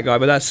don't know that guy,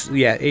 but that's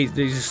he's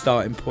a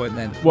starting point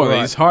then. What,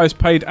 right. these highest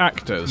paid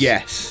actors?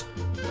 Yes.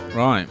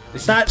 Right.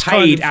 That's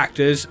paid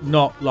actors,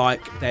 not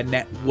like their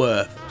net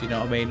worth. Do you know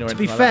what I mean? Or to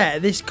be fair,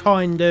 this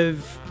kind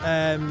of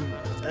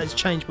has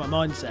changed my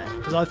mindset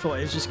because I thought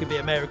it was just going to be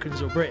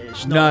Americans or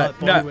British.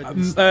 Not like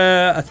Bollywood.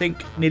 I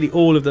think nearly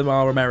all of them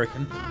are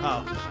American.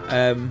 Oh.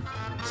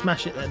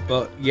 Smash it then.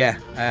 But yeah.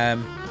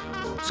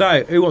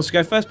 So who wants to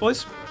go first,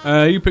 boys?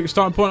 You pick a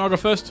starting point. I'll go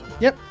first.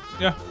 Yep.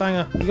 Yeah.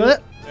 Banger. You got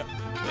it?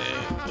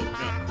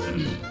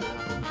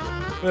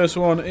 First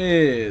one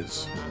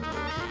is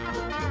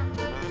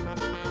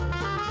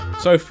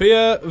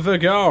Sofia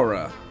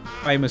Vergara.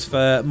 Famous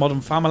for Modern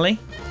Family.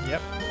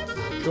 Yep.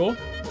 Sure.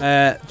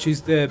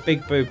 She's the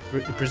big boob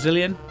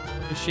Brazilian.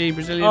 Is she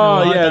Brazilian? Oh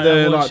I yeah, don't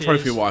know the what like she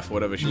trophy is. wife or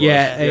whatever she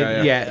Yeah,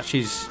 was. yeah.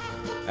 She's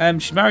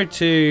married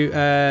to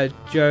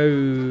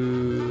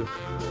Joe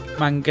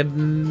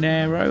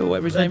Manganero,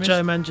 whatever his name Joe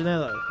is.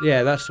 Manganiello.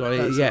 Yeah, that's what.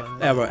 That's Yeah, the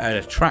one, they're an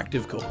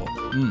attractive couple.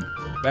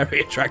 Very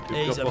attractive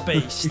He's couple. a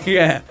beast.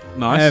 Yeah,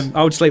 Nice.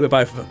 I would sleep with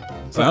both of them.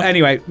 So Sound.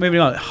 anyway, moving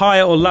on.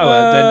 Higher or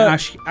lower than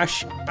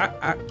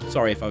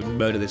sorry if I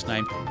murder this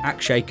name.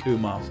 Akshay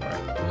Kumar. Sorry.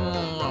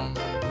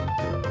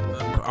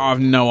 I have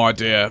no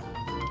idea.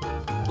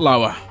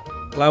 Lower.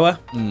 Lower.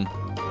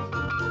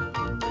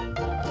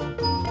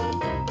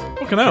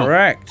 Fucking hell.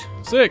 Correct.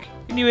 Sick.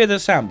 Can you hear the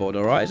soundboard?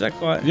 All right. Is that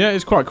quite? Yeah,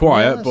 it's quite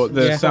quiet, Yeah, but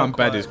the yeah. sound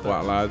Quite bed is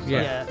quiet, quite loud. So.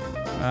 Yeah.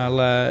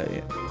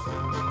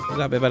 Is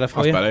that a bit better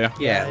for That's you? better,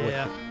 yeah.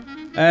 Yeah.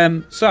 Yeah.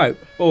 So,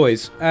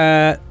 boys,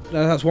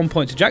 that's 1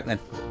 point to Jack then.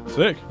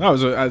 Sick. That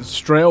was a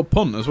straight up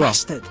punt as well.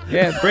 Bastard.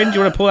 Yeah, Bryn, do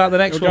you want to pull out the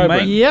next Go, one,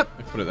 Bryn. mate? Yep.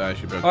 If you put it there, you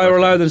should be able to Higher or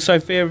go lower for than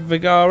Sofia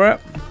Vergara?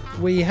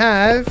 We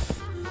have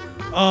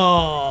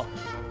Mark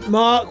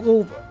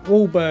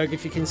Wahlberg,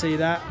 if you can see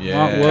that. it. Yeah.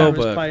 Mark Camera's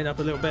Wahlberg. playing up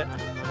a little bit.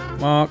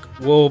 Mark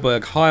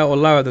Wahlberg, higher or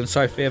lower than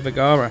Sofia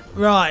Vergara?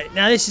 Right,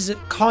 now this is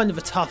kind of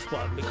a tough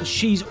one because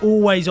she's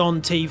always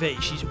on TV.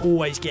 She's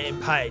always getting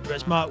paid,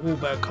 whereas Mark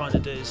Wahlberg kind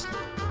of does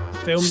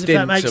films, if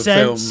that Stints makes of sense.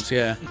 films,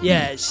 yeah.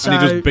 Yeah, so...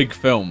 And he does big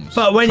films.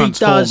 But when he does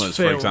Transformers, films,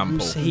 for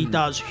example. he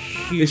does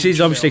huge This is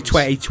obviously films.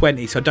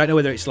 2020, so I don't know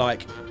whether it's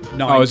like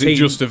 19. Oh, is it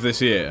just of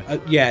this year?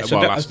 Yeah, so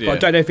Well, I last don't, year. I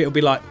don't know if it'll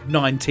be like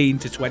 19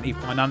 to 20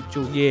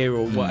 financial year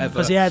or whatever.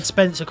 Because he had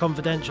Spencer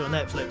Confidential on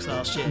Netflix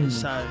last year,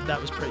 so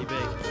that was pretty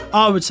big.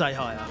 I would say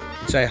higher.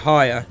 Say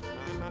higher.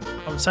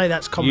 I would say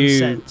that's common You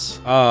sense.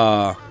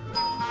 are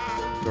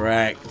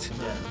correct.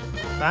 Yeah.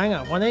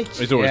 Banger, one each.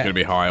 He's always Yeah. going to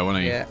be higher, won't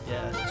he? Yeah.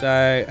 Yeah.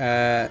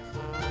 So,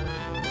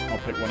 I'll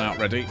pick one out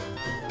ready.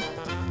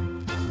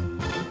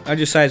 I'll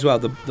just say as well,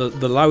 the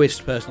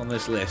lowest person on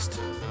this list,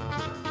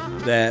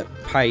 their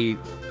pay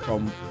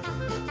from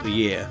the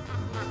year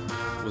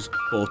was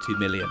 40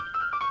 million.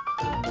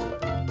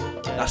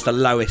 That's the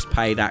lowest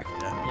paid actor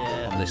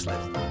on this list.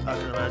 I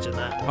can imagine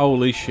that.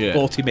 Holy shit.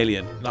 40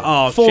 million. Like,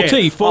 oh, 40,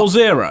 shit. 40.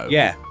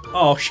 Yeah.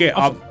 Oh shit.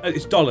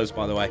 It's dollars,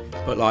 by the way,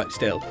 but like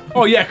still.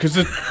 Oh yeah, because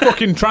the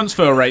fucking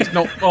transfer rate's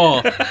not.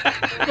 Oh,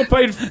 I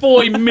paid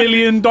 $40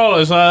 million.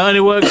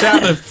 Only works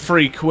out to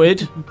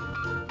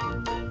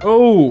 £3.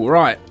 Oh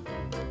right.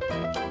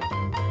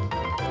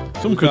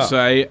 Some could that?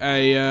 say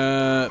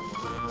a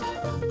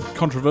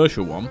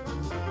controversial one.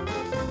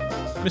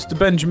 Mr.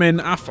 Benjamin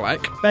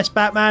Affleck. Best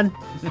Batman.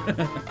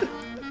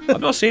 I've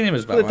not seen him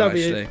as Batman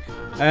W. actually.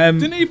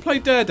 Didn't he play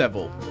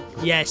Daredevil?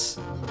 Yes.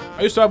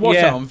 I used to watch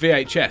Yeah. that on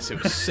VHS.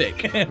 It was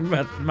sick.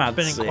 Mad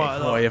Been in sick. quite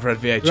a Oh, lot. you ever had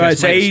VHS? Right,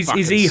 so Mate, it's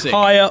is he fucking sick.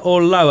 higher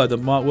or lower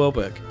than Mark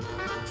Wahlberg?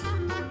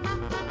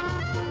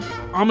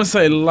 I'm gonna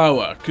say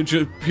lower. Could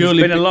you There's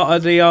purely? been a lot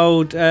of the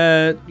old,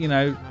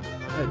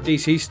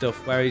 DC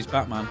stuff where he's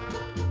Batman.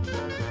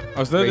 I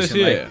was there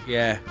recently. this year.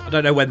 Yeah, I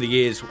don't know when the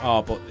years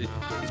are, but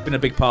it's been a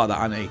big part of that,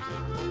 hasn't he?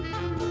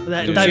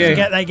 Don't Yeah.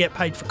 forget they get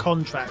paid for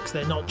contracts.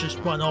 They're not just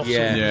one-offs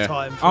Yeah. all the Yeah.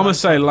 time. I'm gonna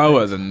say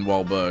lower than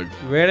Wahlberg.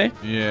 Really?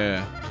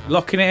 Yeah.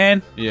 Locking it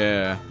in?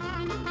 Yeah.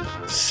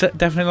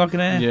 Definitely locking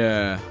it in?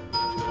 Yeah.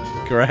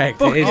 Correct.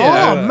 Fuck, It is oh,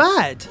 lower.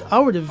 mad. I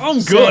would have I'm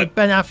said good.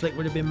 Ben Affleck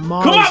would have been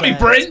miles Come at me, ahead.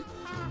 Bryn.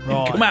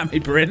 Right. Come at me,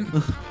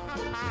 Bryn.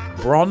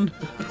 Bron?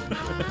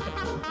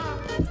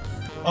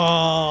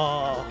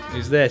 Oh.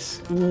 Who's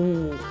this?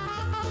 Ooh.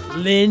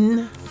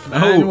 Lin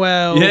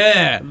Manuel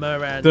yeah.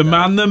 Miranda. The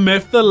man, the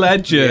myth, the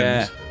legend.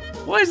 Yeah.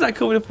 Why is that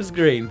coming up as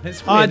green?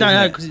 It's I weird, don't know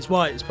isn't it? because it's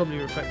white. It's probably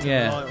reflecting the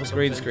light Yeah, or the something.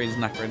 green screen's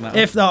knackering that.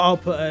 If not, I'll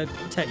put a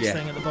text Yeah.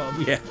 thing at the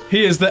bottom. Yeah.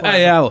 He is the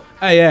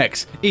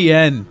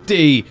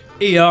ALAXENDER.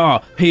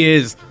 He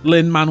is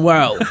Lin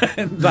Manuel.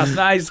 That's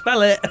nice.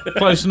 Spell it.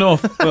 Close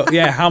enough. But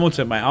yeah,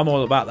 Hamilton, mate. I'm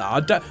all about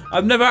that.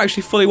 I've never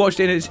actually fully watched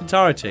it in its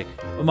entirety.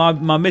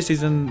 But my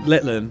missus and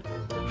Litland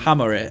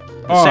hammer it.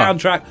 The Oh.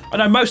 soundtrack. I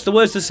know most of the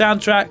words to the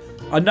soundtrack.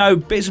 I know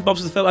bits and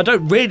bobs of the film. I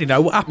don't really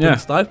know what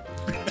happens though.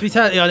 To be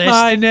totally honest,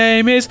 My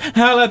name is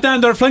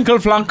Alexander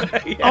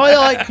Flinkelflunk. I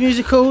like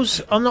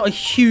musicals. I'm not a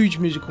huge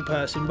musical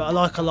person, but I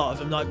like a lot of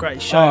them, like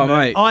Great Showman. Oh,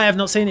 mate. I have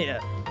not seen it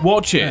yet.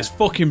 Watch it. It's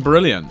fucking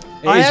brilliant.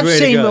 It I is have really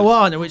seen good.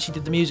 Moana, which he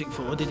did the music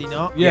for, did he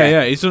not? Yeah,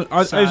 Yeah. yeah. It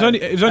was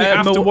only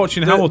after Mo-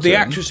 watching the, Hamilton. The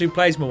actress who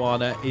plays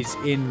Moana is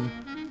in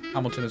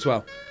Hamilton as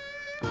well.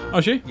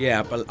 Oh, she?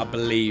 Yeah, I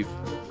believe.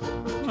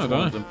 I don't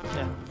One of know. them. Yeah.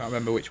 Can't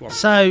remember which one.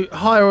 So,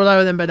 higher or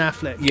lower than Ben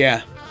Affleck?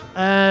 Yeah.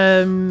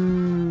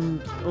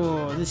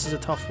 This is a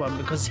tough one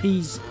because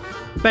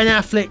Ben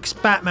Affleck's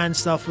Batman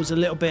stuff was a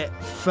little bit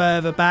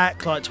further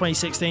back, like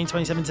 2016,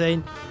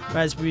 2017,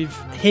 whereas with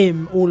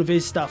him, all of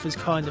his stuff is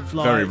kind of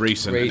like very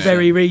recent.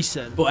 Very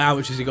recent. But how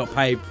much has he got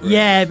paid for?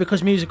 Yeah,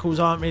 because musicals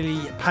aren't really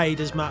paid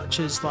as much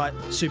as like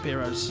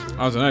superheroes.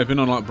 I don't know. He's been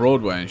on like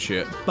Broadway and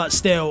shit. But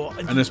still,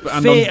 and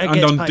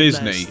on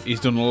Disney, he's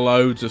done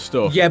loads of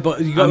stuff. Yeah,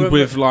 but you got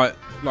with like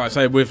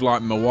say with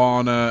like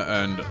Moana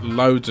and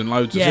loads of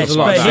stuff but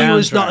like that. he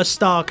was not a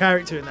star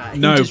character in that.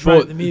 He just but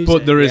wrote the music.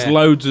 but there is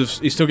loads of.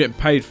 He's still getting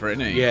paid for it,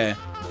 isn't he? Yeah.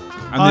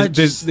 And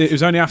it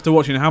was only after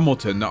watching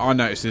Hamilton that I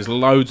noticed there's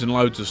loads and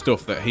loads of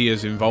stuff that he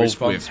is involved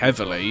with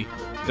heavily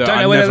that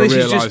I never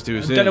realised he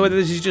was in. I don't know whether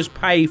this is just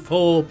pay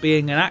for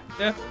being an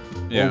actor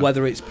or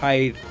whether it's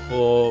paid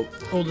for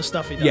all the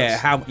stuff he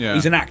does.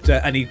 He's an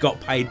actor and he got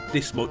paid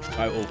this much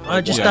total.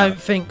 I just don't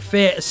think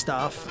theatre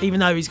stuff, even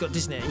though he's got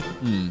Disney,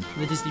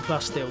 the Disney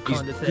Plus still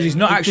kind of thing. He's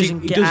not actually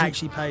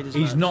paid as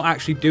much. He's not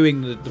actually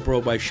doing the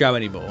Broadway show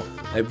anymore.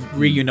 They've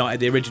reunited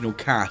the original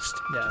cast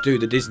to do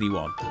the Disney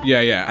one.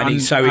 Yeah.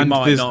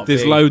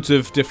 There's loads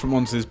of different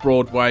ones. There's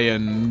Broadway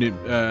and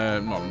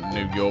not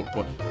New York,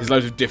 but there's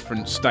loads of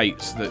different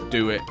states that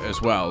do it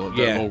as well.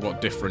 They've all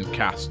got different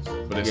casts,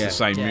 but it's the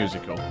same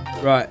musical.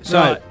 Right.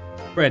 So,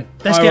 Bryn,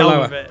 let's get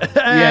on with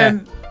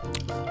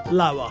it.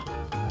 Lower.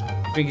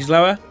 Think he's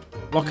lower?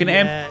 Locking it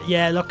in?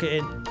 Yeah, lock it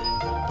in.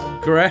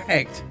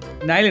 Correct.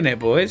 Nailing it,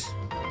 boys.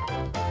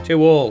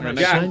 2-2.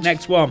 Jack,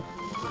 next one.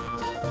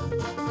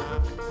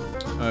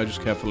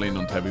 Just careful lean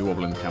on Toby,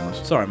 wobbling the cameras.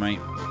 Sorry, mate.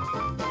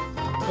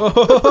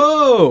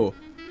 Oh!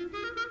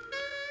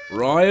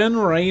 Ryan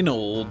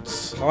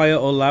Reynolds. Higher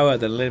or lower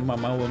than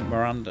Lin-Manuel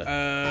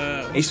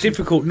Miranda? It's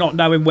difficult not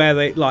knowing where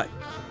they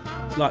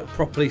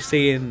properly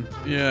seeing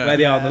where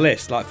they are on the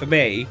list. Like for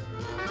me,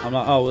 I'm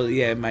like, oh well,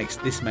 yeah,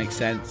 this makes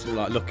sense.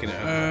 Like looking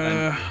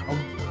at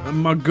it.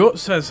 My gut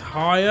says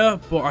higher,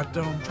 but I'm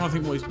trying to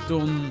think what he's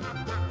done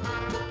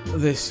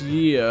this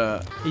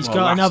year. He's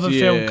got another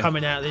film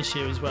coming out this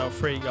year as well,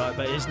 Free Guy,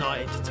 but it's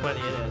 19 to 20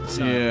 in it.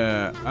 So.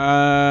 Yeah,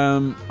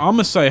 I'm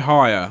gonna say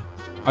higher.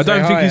 I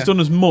don't think he's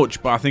done as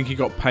much, but I think he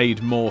got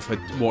paid more for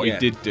what he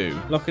did do.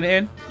 Locking it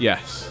in?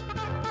 Yes.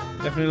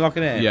 Definitely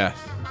locking it in? Yes.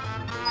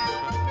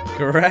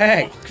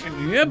 Correct.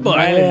 Yeah, boy.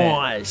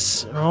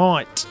 Nice.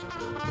 Right.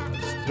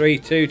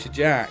 3-2 to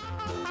Jack.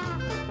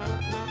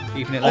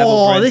 Keeping it level.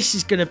 Oh, this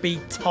is going to be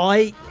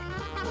tight.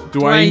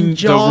 Dwayne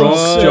The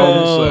Rock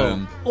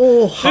Johnson.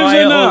 Oh,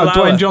 higher or lower?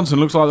 Dwayne Johnson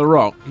looks like The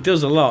Rock. He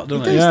does a lot,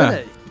 doesn't he?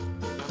 Doesn't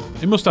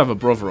he must have a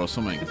brother or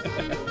something.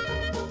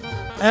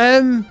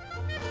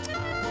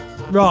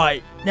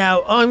 Right.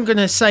 Now, I'm going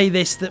to say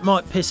this that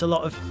might piss a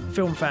lot of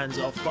film fans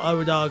off, but I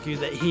would argue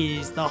that he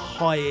is the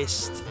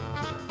highest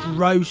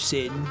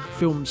grossing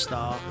film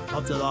star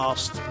of the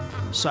last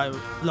so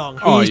long.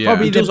 He's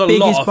probably the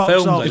biggest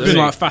box office. He's been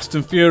like Fast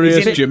and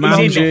Furious,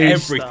 Jumanji. He's in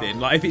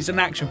everything. Like if it's an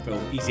action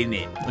film, he's in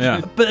it.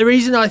 Yeah. But the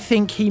reason I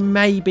think he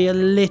may be a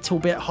little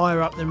bit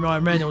higher up than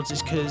Ryan Reynolds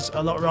is because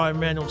a lot of Ryan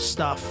Reynolds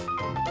stuff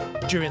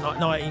during like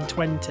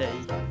 1920,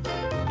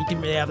 he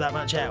didn't really have that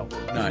much out.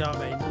 No. You know what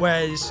I mean?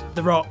 Whereas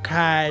The Rock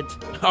had...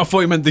 I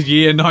thought you meant the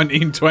year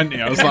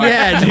 1920. I was like,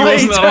 yeah, he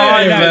wasn't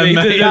alive then.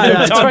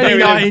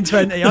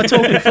 2019-20. I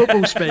talk in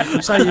football speak.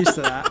 I'm so used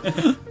to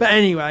that. But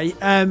anyway,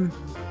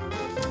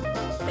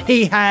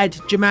 he had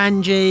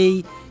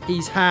Jumanji.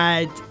 He's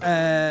had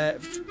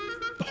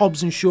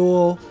Hobbs and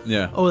Shaw.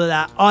 Yeah. All of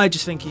that. I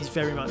just think he's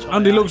very much higher.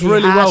 And he looks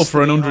really well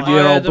for an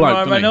 100-year-old bloke,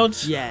 Ryan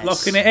Reynolds? Yes.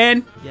 Locking it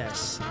in?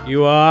 Yes.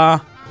 You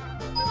are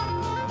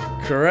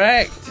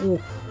correct.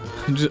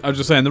 I'm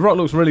just saying, The Rock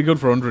looks really good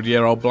for a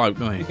 100-year-old bloke,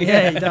 doesn't he?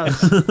 Yeah, he does.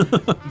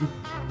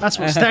 That's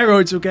what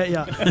steroids will get you.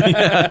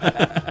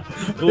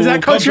 Is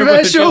that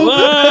controversial?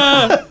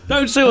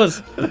 Don't sue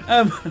us.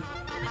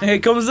 Here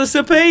comes the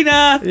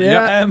subpoena.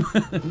 Yeah.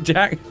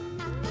 Jack,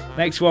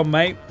 next one,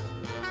 mate.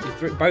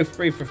 You're both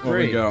 3 for 3. What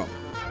we got?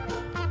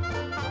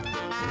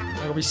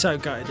 I'll be so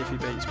gutted if he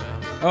beats me.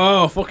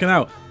 Oh, fucking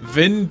hell.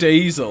 Vin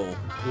Diesel.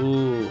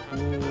 Ooh.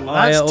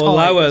 That's higher or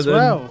lower as than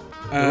well.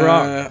 The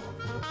Rock?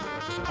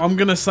 I'm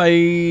going to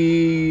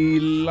say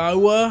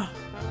lower.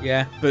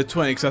 Yeah. For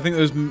 20, because I think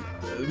there's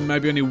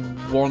maybe only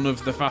one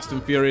of the Fast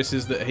and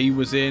Furiouses that he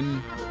was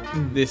in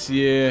this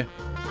year.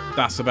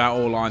 That's about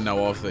all I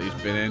know of that he's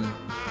been in.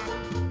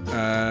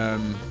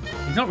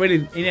 He's not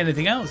really in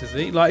anything else, is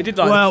he? Like he did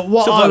like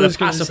what stuff I like was the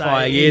gonna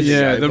Pacifier say years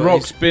yeah, ago. The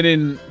Rock's been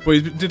in. Well,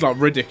 he did like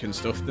Riddick and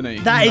stuff, didn't he?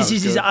 That is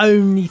his good.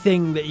 only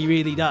thing that he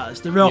really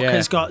does. The Rock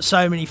has got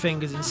so many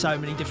fingers in so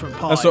many different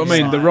parts. That's what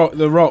I mean.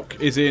 The Rock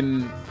is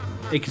in.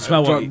 He can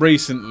smell what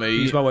recently. He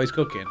can smell what he's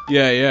cooking.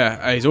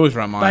 Yeah. He's always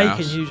around my house.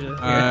 Bacon usually.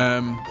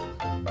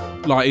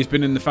 Like he's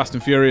been in the Fast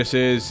and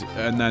Furiouses,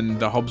 and then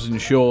the Hobbs and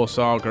Shaw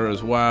saga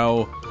as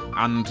well,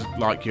 and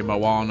like your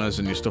Moanas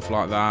and your stuff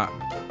like that.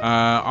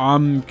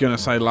 I'm gonna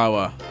say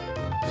lower.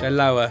 So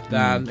lower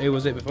than who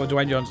was it before?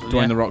 Dwayne Johnson.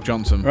 Dwayne The Rock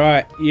Johnson.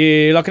 Right,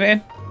 you locking it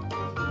in?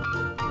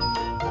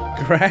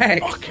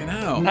 Correct. Fucking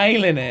hell.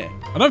 Nailing it.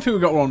 I don't think we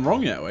got one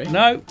wrong yet, we?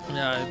 No.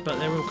 No, but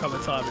there will come a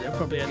time and it'll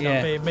probably end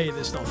up being me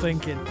that's not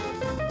thinking.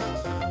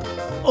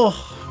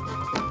 Oh.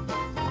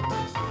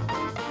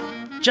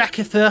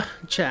 Jackitha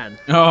Chan.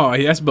 Oh,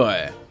 yes,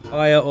 boy.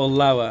 Higher or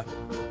lower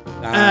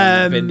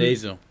than Vin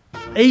Diesel?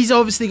 He's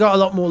obviously got a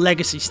lot more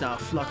legacy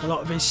stuff. Like, a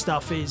lot of his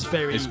stuff is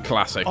very It's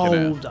classic, isn't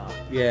it? older.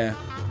 Yeah.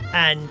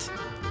 And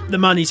the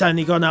money's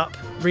only gone up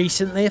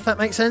recently, if that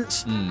makes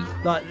sense.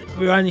 Like,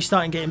 we're only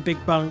starting getting big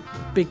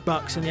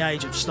bucks in the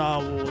age of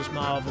Star Wars,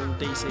 Marvel,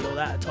 DC, all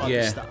that type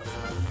of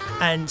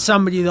stuff. And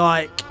somebody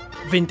like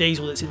Vin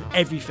Diesel that's in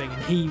everything,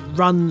 and he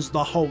runs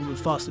the whole of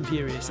Fast and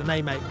Furious, and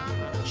they make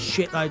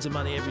shitloads of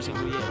money every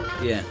single year.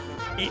 Yeah.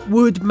 It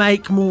would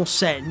make more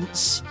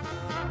sense,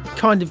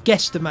 kind of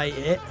guesstimate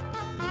it,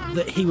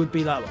 that he would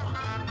be lower.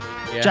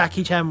 Yeah.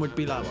 Jackie Chan would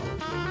be lower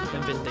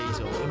than Vin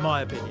Diesel, in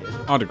my opinion.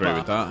 I'd agree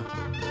with that.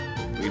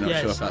 We're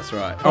not sure if that's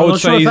right. I'm not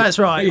sure if that's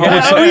right.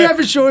 Are we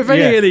ever sure if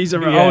any of these are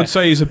right? I would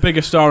say he's a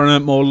bigger star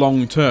and more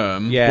long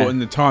term, Yeah. but in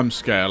the time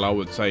scale, I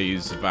would say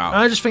he's about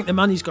I just think the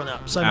money's gone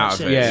up so out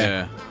much. of it. Yeah.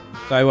 Yeah.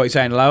 So what are you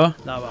saying, lower?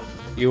 Lower.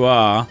 You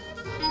are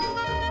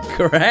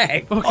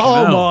correct. Oh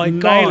my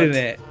god. Nailing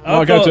it.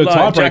 Well, I go to a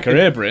thought, tiebreaker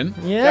here, Bryn.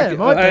 Yeah, it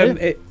might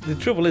do. The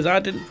trouble is I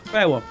didn't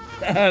prepare one.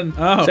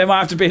 Oh. So it might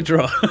have to be a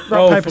draw.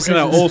 Rock, paper, fucking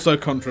hell, scissors. also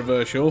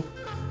controversial.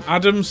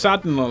 Adam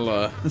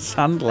Sandler.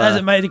 Sandler.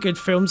 Hasn't made a good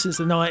film since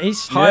the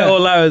 90s. Higher Yeah. or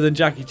lower than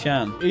Jackie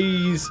Chan?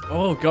 He's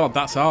oh god,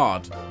 that's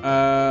hard.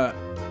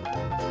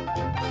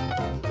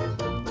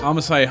 I'm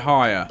gonna say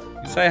higher.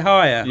 You say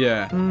higher?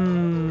 Yeah,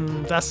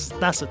 That's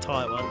a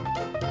tight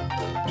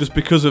one. just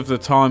because of the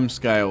time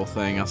scale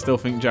thing. I still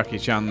think Jackie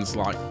Chan's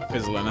like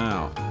fizzling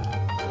out.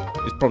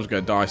 He's probably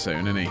gonna die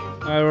soon, isn't he?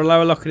 Higher or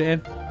lower, locking it in?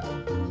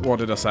 What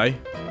did I say?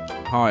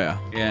 Higher,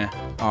 Yeah.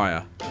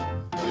 higher.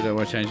 You don't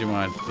want to change your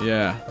mind.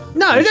 Yeah.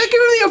 No, don't give him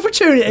the You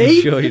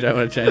opportunity. sure you don't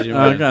want to change your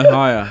mind? Okay,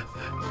 higher.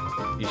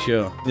 You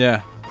sure?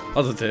 Yeah.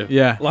 Positive?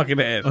 Yeah. Locking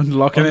it in? I'm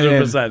locking it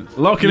in. 100%.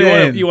 Locking you it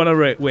wanna, in. You want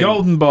to win?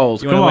 Golden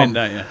balls. You Come want on. to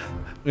win, don't you?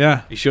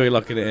 Yeah. You sure you're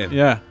locking it in?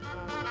 Yeah.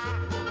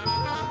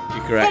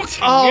 You're correct.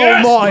 Oh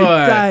Yes, my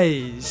boy.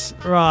 days.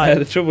 Right.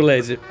 The trouble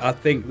is, I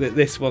think that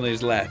this one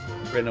is left.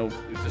 Bryn will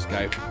just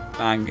go,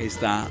 bang, it's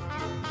that.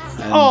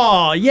 And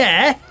Oh,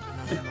 yeah.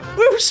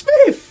 Will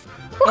Smith.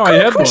 What Oh, kind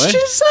yeah, of boy.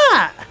 question is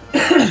that?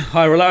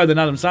 higher or lower than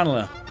Adam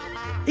Sandler?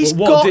 He's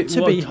What got did-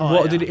 to what- be higher.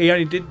 What did he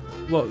only did?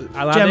 What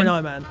Aladdin?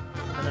 Gemini Man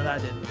and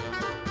Aladdin.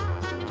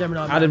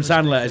 Gemini Man Adam was Sandler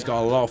amazing. has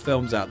got a lot of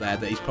films out there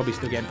that he's probably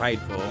still getting paid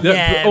for.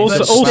 Yeah, but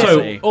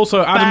also, but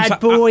also Adam. Bad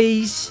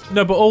Boys.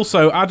 No, but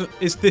also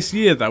it's this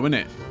year though, isn't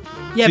it?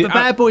 Yeah, See, but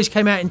Bad Boys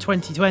came out in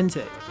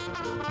 2020.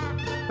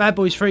 Bad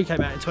Boys 3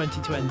 came out in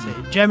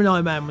 2020.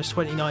 Gemini Man was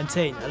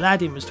 2019.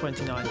 Aladdin was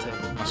 2019.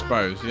 I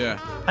suppose, yeah.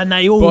 And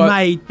they all But-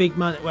 made big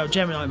money. Well,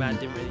 Gemini Man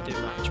didn't really do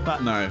much,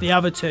 but No. the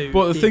other two.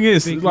 But the did thing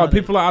is, big like money.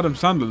 people like Adam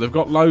Sandler, they've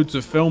got loads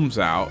of films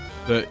out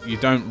that you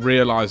don't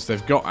realise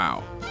they've got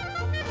out.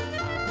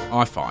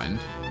 I find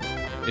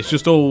it's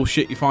just all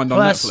shit you find on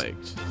Well, that's-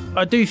 Netflix.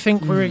 I do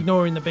think we're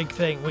ignoring the big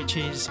thing, which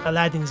is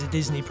Aladdin's a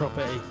Disney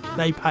property.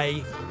 They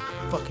pay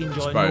fucking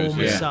Suppose,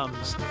 ginormous yeah.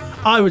 sums.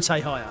 I would say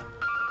higher.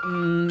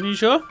 You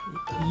sure?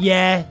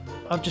 Yeah,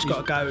 I've just got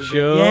to go with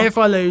Sure? it. Yeah, if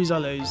I lose, I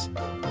lose.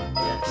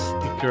 Yes.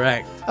 You're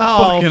correct.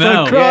 Oh, Fucking for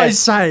hell.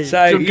 Christ's sake.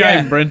 So, Good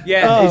game, Bryn.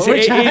 Yeah, Oh, it's,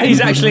 which hand? it's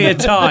actually a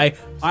tie.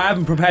 I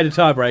haven't prepared a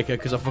tiebreaker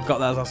because I forgot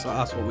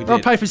that's what we did.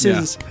 Rock, paper,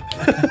 scissors.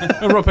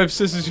 Rock, paper,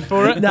 scissors, you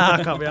for it? Nah,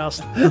 I can't be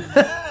asked.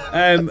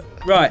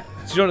 Right.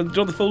 So do you want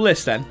the full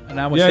list then? And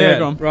how much Yeah, they yeah, earn?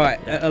 go on. Right.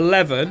 At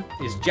 11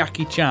 is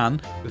Jackie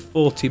Chan with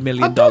 $40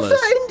 million. Above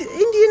that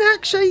Indian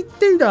Akshay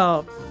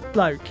Doodah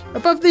bloke.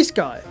 Above this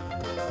guy.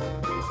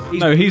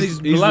 No, he's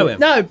below him.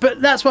 No,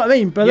 but that's what I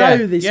mean. Below Yeah,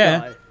 this yeah.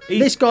 guy.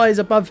 He's- This guy is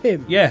above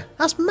him. Yeah.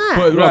 That's mad.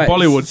 But like, Right,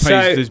 Bollywood so-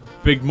 pays this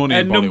big money.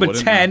 And in Bollywood, number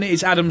isn't 10 it?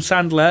 is Adam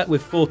Sandler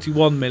with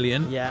 41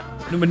 million. Yeah.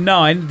 Number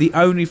 9, the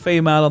only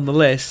female on the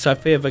list,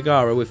 Sofia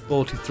Vergara with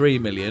 43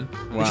 million,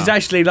 which Wow. is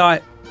actually,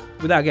 like,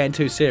 without getting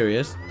too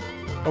serious,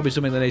 probably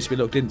something that needs to be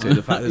looked into,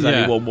 the fact there's Yeah.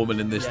 only one woman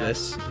in this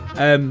Yes.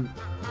 list.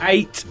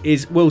 8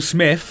 is Will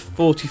Smith,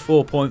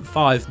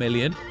 44.5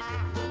 million.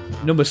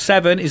 Number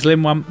 7 is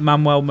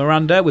Lin-Manuel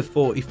Miranda with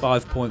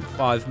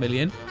 45.5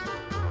 million.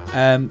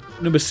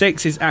 Number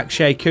 6 is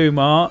Akshay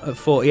Kumar at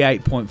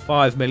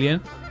 48.5 million.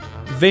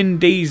 Vin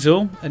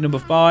Diesel at number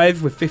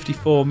 5 with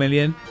 54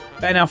 million.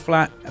 Ben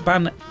Affleck.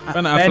 Batman.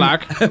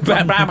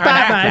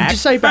 Batman.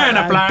 Just say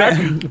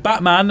Batman.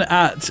 Batman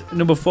at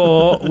number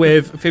 4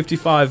 with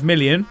 55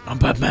 million. I'm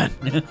Batman.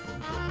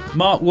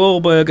 Mark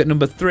Wahlberg at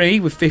number 3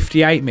 with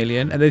 58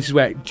 million. And this is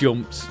where it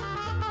jumps.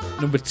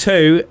 Number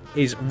 2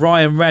 is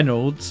Ryan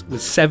Reynolds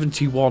with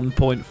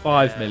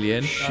 71.5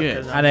 million.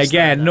 Shit. And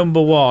again,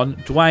 number 1,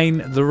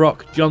 Dwayne "The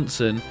Rock"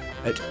 Johnson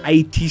at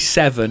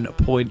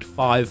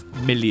 87.5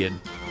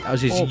 million. That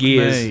was his Fuck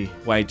year's me.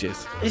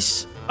 wages.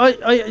 I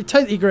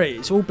totally agree.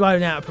 It's all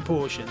blown out of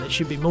proportion. There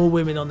should be more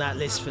women on that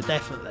list for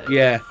definitely.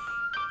 Yeah.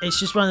 It's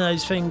just one of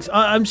those things.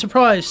 I'm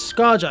surprised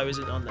ScarJo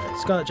isn't on there.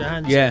 Scarlett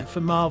Johansson for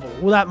Marvel.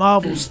 All that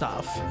Marvel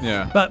stuff.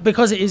 Yeah. But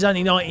because it is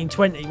only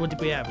 1920, what did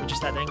we have? We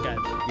just had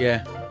Endgame.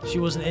 Yeah. She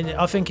wasn't in it.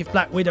 I think if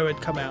Black Widow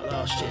had come out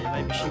last year,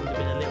 maybe she would have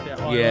been a little bit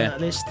higher on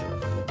that list.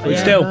 But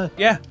still, happy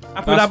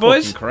with that,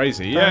 boys?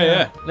 Crazy.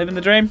 Yeah. Living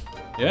the dream?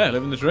 Yeah,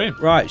 living the dream.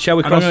 Right, shall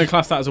we cross? I'm going to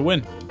class that as a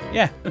win.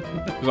 Yeah.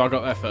 Because I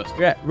got there first.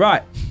 Yeah,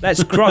 right.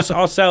 Let's cross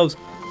ourselves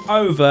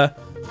over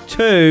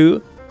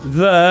to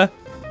the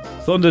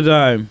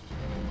Thunderdome.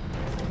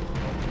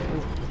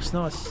 It's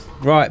nice.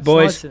 Right,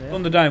 boys. Nice,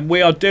 Thunderdome.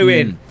 We are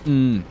doing.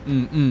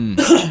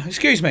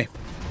 Excuse me.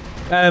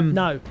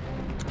 No.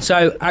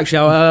 So, actually,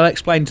 I'll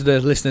explain to the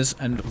listeners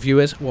and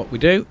viewers what we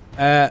do.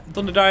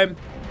 Thunderdome,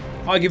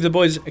 I give the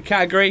boys a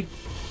category.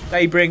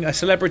 They bring a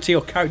celebrity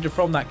or character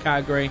from that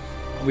category.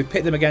 And we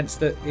pit them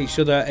against each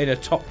other in a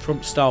top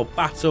trump style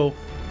battle.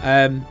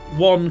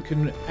 One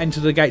can enter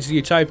the gates of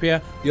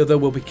Utopia. The other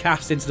will be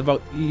cast into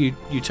the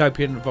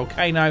Utopian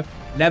volcano,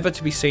 never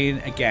to be seen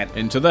again.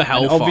 Into the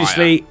hellfire. And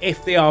obviously,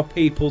 if they are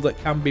people that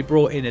can be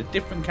brought in a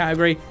different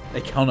category,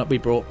 they cannot be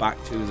brought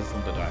back to the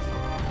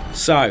Thunderdome.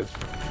 So,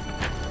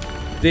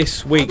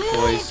 this week,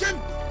 boys,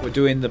 we're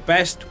doing the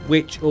best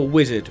witch or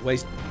wizard. I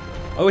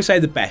always say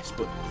the best,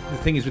 but the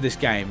thing is with this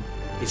game,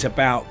 it's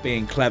about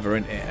being clever,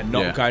 isn't it? And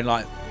not going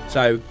like...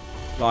 So,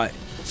 like,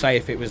 say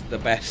if it was the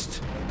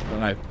best... I don't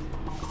know.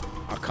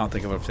 I can't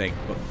think of everything,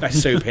 but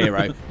best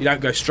superhero. You don't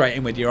go straight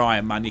in with your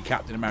Iron Man, your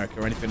Captain America,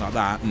 or anything like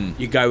that.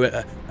 You go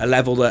at a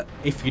level that,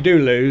 if you do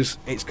lose,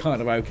 it's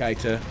kind of okay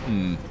for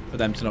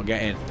them to not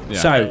get in. Yeah.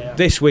 So,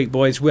 this week,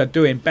 boys, we're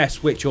doing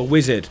best witch or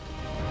wizard.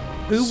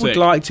 Who would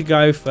like to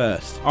go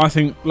first? I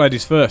think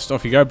ladies first.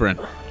 Off you go, Bryn.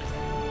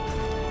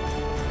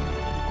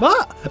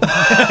 What?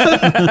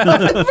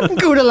 I fucking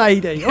called a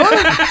lady.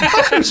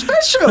 I feel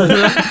special.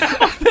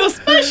 I feel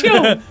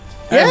special.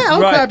 Yeah,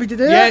 I'm happy to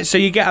do that. Yeah, so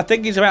you get, I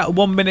think it's about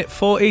 1 minute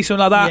 40,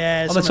 something like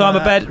that, on the time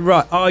of bed.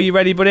 Right, are you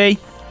ready, buddy?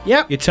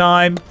 Yep. Your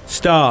time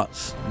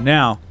starts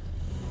now.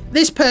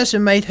 This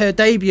person made her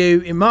debut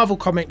in Marvel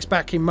Comics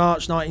back in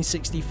March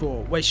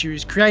 1964, where she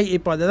was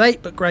created by the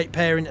late but great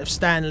parent of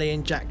Stan Lee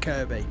and Jack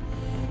Kirby.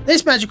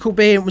 This magical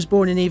being was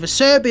born in either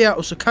Serbia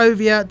or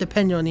Sokovia,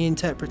 depending on the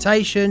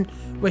interpretation,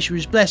 where she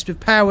was blessed with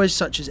powers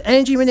such as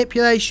energy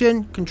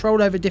manipulation, control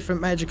over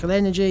different magical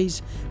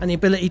energies, and the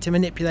ability to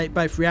manipulate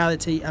both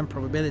reality and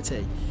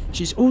probability.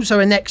 She's also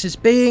a Nexus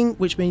being,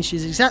 which means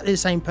she's exactly the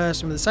same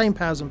person with the same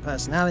powers and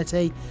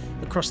personality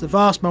across the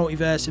vast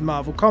multiverse in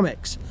Marvel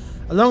Comics.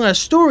 Along her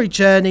story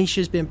journey,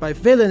 she has been both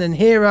villain and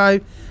hero,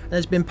 and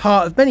has been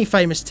part of many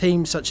famous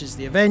teams such as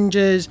the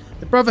Avengers,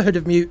 the Brotherhood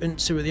of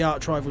Mutants, who are the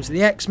arch rivals of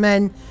the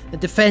X-Men, the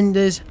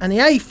Defenders, and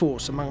the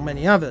A-Force, among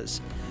many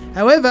others.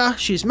 However,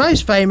 she is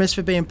most famous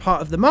for being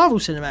part of the Marvel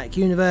Cinematic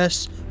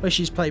Universe, where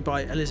she's played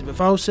by Elizabeth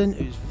Olsen,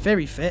 who's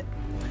very fit,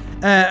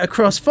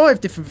 across 5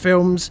 different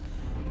films,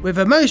 with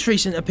her most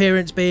recent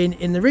appearance being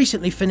in the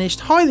recently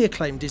finished, highly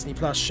acclaimed Disney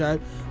Plus show,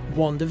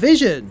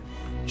 WandaVision.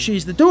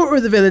 She's the daughter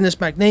of the villainous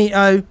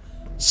Magneto,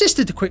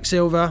 sister to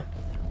Quicksilver,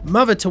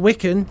 mother to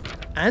Wiccan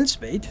and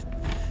Speed,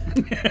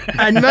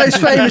 and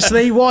most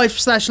famously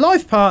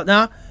wife/life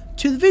partner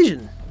to the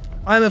Vision.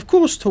 I am of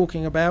course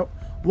talking about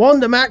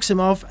Wanda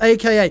Maximoff,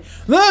 aka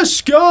the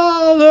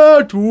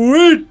Scarlet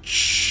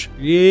Witch.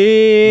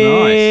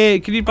 Yeah.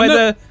 Nice. Can you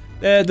play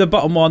the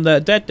bottom one?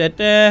 Did that?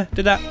 There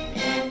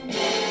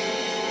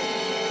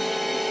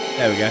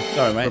we go.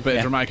 Sorry, mate. For a bit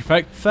of dramatic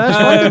effect. First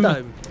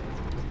Thunderdome.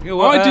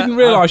 I didn't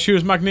realise she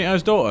was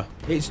Magneto's daughter.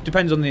 It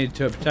depends on the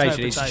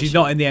interpretation. She's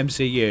not in the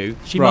MCU.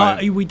 She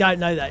might. We don't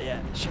know that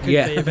yet. She could be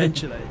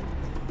eventually.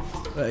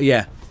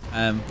 That's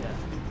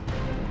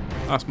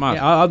mad.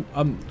 Yeah,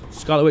 I'm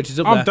Scarlet Witch is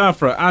up there. I'm down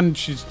for it, and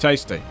she's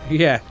tasty.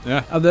 Yeah.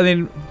 And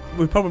then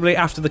we probably,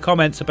 after the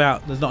comments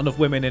about there's not enough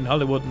women in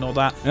Hollywood and all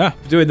that,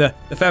 doing the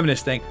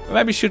feminist thing,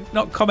 maybe we should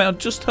not comment on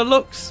just her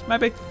looks,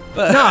 maybe.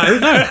 But no.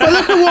 But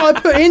look at what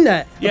I put in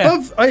there. Yeah.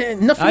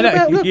 Nothing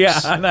about looks. Yeah,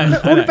 I know.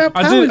 All about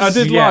powers. I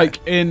did like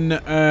in.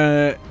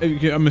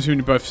 I'm assuming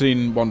you've both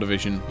seen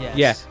WandaVision. Yes.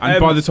 Yeah. And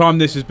by the time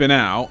this has been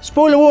out,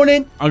 spoiler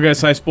warning. I'm going to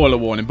say spoiler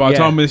warning. By the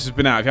time this has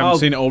been out, if you haven't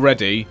seen it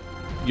already,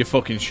 you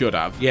fucking should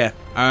have. Yeah.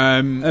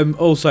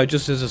 Also,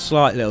 just as a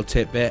slight little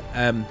tidbit,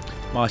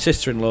 my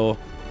sister-in-law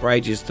for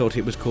ages thought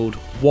it was called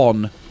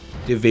One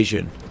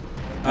Division.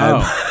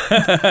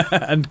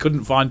 And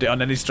couldn't find it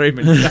on any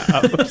streaming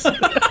apps.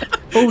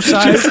 Also,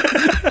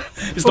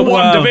 it's the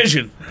One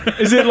Division.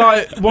 Is it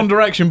like One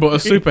Direction but a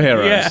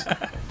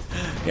superheroes?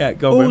 Yeah,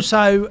 go on.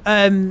 Also,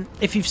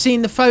 if you've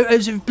seen the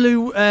photos of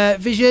Blue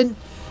Vision,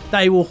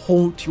 they will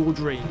haunt your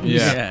dreams.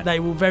 Yeah. They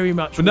will very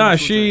much. But no,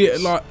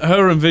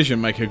 her and Vision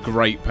make a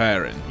great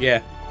pairing.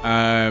 Yeah.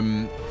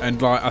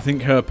 And like I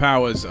think her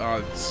powers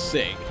are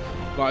sick.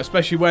 Like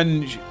especially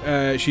when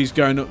she's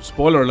going up.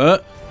 Spoiler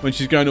alert! When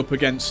she's going up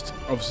against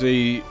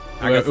obviously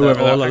whoever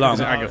all along.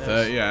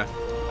 Agatha,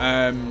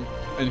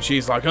 and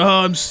she's like, "Oh,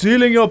 I'm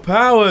stealing your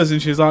powers,"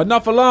 and she's like,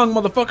 "Not for long,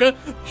 motherfucker!"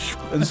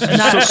 And she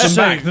sucks them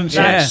back, doesn't she?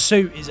 That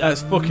suit is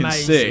that's fucking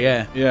sick.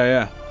 Yeah.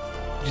 Do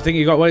you think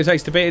you got what it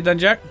takes to beat it, then,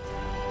 Jack?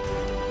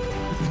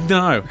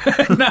 No.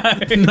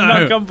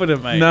 Not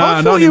confident, mate. No, I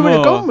not thought you would have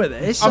anymore. gone with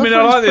this. I mean, I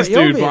thought it like was this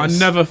pretty dude, but I obvious.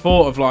 never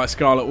thought of like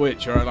Scarlet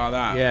Witch or anything like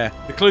that. Yeah.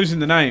 The clue's in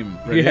the name,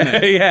 really, isn't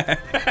it? Yeah.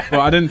 But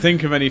I didn't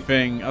think of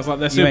anything. I was like,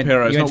 they're You went-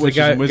 superheroes, you not went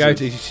to witches and go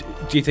wizards.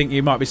 do you think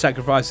you might be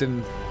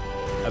sacrificing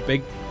a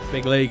big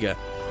leaguer?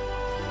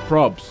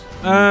 Probs.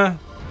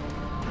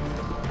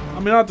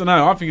 I mean, I don't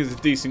know. I think he's a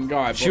decent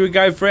guy. But Should we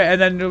go for it and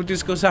then we'll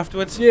discuss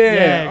afterwards?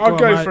 yeah, go I'd on,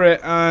 go mate. for it.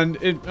 And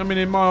I mean,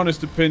 in my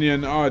honest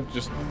opinion, I'd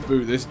just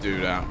boot this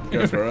dude out.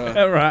 Go for her.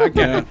 All right. Okay.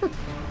 Yeah.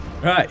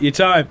 Right. Your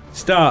time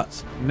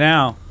starts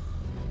now.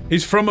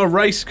 He's from a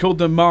race called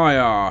the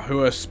Maya,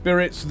 who are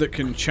spirits that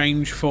can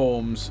change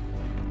forms.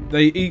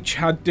 They each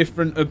had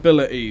different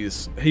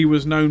abilities. He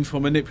was known for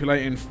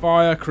manipulating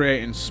fire,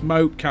 creating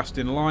smoke,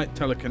 casting light,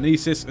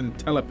 telekinesis, and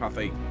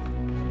telepathy.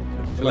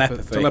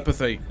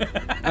 Telepathy.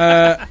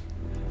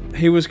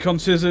 He was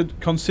considered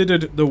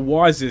the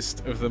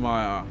wisest of the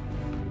Maya.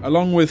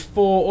 Along with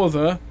 4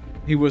 other,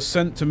 he was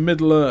sent to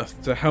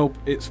Middle-earth to help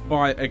its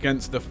fight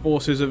against the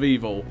forces of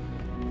evil.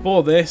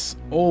 For this,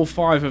 all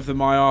 5 of the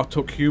Maya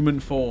took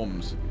human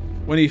forms.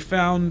 When he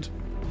found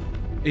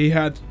he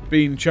had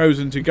been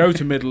chosen to go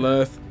to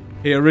Middle-earth,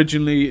 he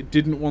originally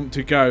didn't want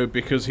to go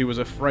because he was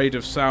afraid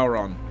of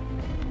Sauron.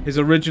 His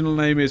original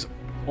name is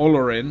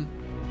Olorin,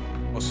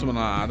 or something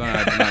like that.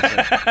 I don't know how to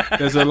pronounce it.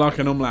 There's like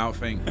an umlaut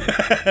thing.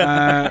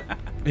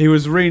 He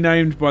was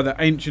renamed by the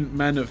ancient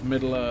men of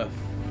Middle-earth.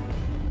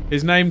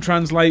 His name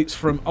translates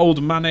from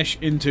Old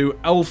Manish into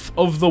Elf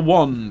of the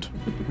Wand,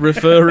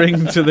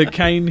 referring to the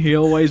cane he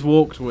always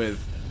walked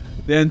with.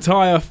 The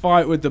entire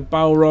fight with the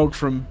Balrog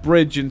from the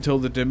bridge until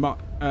the demise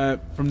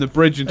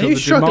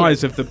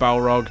of the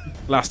Balrog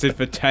lasted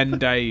for 10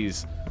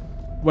 days.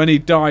 When he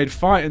died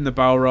fighting the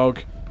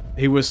Balrog,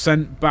 he was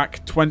sent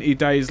back 20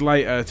 days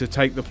later to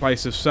take the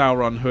place of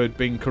Sauron, who had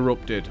been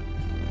corrupted.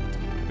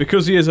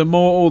 Because he is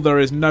immortal, there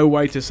is no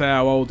way to say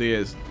how old he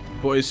is,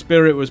 but his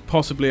spirit was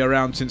possibly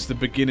around since the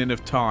beginning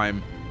of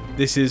time.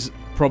 This is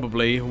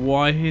probably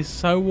why he's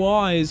so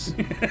wise.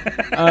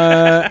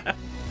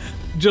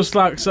 Just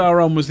like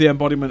Sauron was the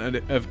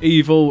embodiment of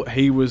evil,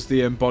 he was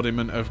the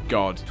embodiment of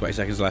God. 20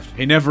 seconds left.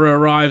 He never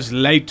arrives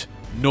late,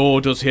 nor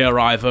does he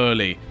arrive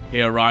early.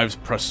 He arrives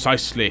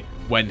precisely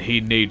when he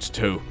needs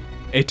to.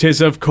 It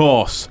is, of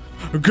course,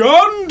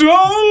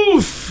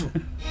 Gandalf!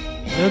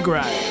 The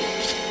Grey.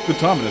 Good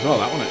timing as well,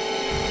 that, wasn't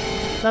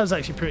it? That was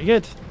actually pretty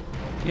good.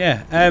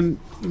 Yeah.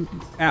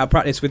 Out of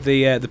practice with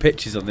the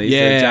pictures on these.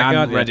 Yeah, Jack, I haven't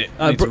aren't you? read it.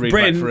 Need to read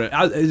Britain, back for it.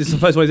 it's the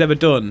first one he's ever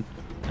done,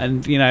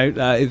 and you know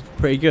it's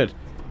pretty good.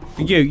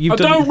 For you've I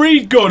done. don't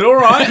read good,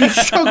 alright? You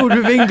struggled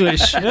with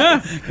English.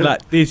 Yeah.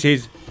 Like this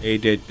is he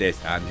did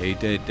this and he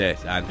did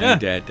this and he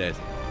did this.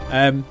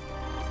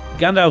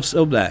 Gandalf's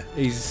up there.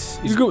 He's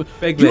good.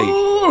 big league.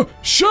 You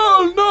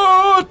shall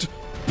not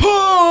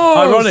pass!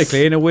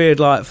 Ironically, in a weird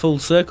like full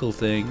circle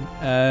thing,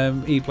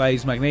 he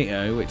plays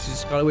Magneto, which is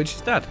Scarlet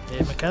Witch's dad,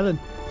 Ian McKellen.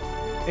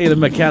 Ian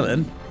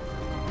McKellen.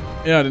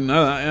 Yeah, I didn't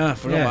know that. Yeah, I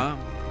forgot Yeah. about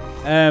that.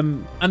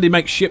 And he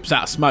makes ships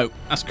out of smoke.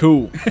 That's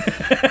cool.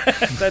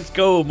 That's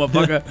cool,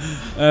 motherfucker.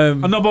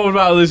 I'm not bothered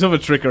about all this other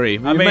trickery.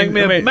 I mean,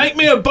 make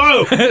me a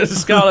boat!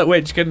 Scarlet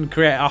Witch can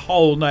create a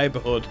whole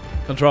neighbourhood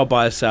controlled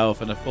by herself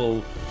and a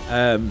full.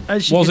 And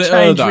she Was could it her,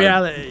 change though?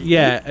 reality.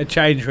 Yeah, a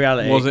changed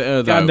reality. Was it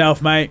her, though?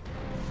 Gandalf, mate.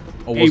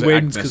 Or He was it wins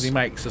Agnes? because he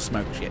makes a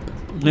smoke ship.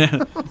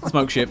 Yeah,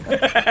 smoke ship.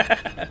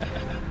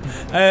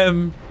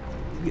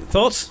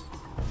 Thoughts?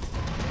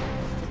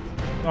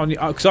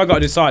 Because I got to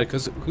decide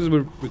because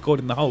we're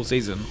recording the whole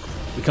season,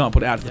 we can't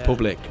put it out to the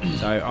public.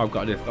 So I've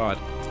got to decide.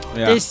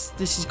 Yeah. This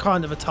is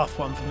kind of a tough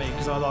one for me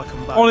because I like them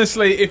both.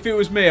 Honestly, if it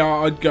was me,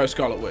 I'd go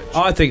Scarlet Witch.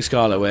 I think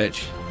Scarlet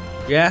Witch.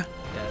 Yeah.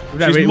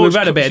 She's We've much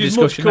had a bit of she's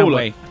much discussion, haven't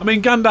cooler. we? I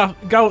mean,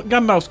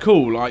 Gandalf's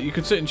cool. Like, you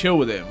could sit and chill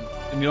with him,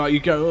 and you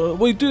go,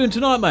 "What are you doing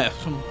tonight, mate?"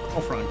 I'm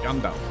off around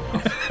Gandalf.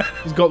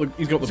 he's got the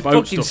He's boat a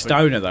fucking stuff.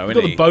 stoner though, He's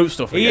isn't got he? the boat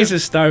stuff. He again. is a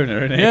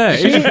stoner, isn't he? Yeah,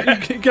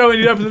 you go in,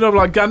 you open the door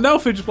like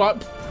Gandalf, he's just like,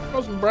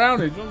 got some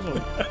brownies.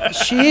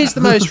 She is the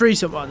most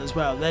recent one as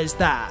well. There's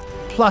that.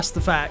 Plus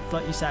the fact,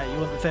 like you say, you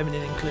want the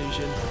feminine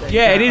inclusion. There's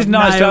Yeah, that. it is I've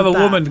nice to have a nailed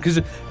that. woman because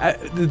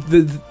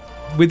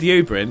with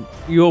you, Bryn,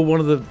 you're one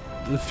of the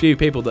few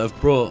people that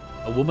have brought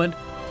a woman.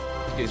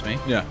 Excuse me.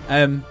 Yeah.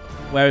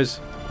 Whereas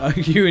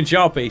you and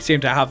Sharpie seem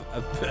to have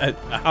a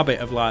habit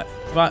of like,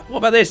 what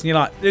about this? And you're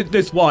like,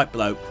 this white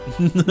bloke.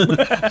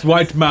 It's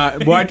white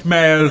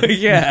male.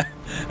 Yeah.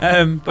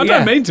 But I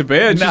don't mean to be.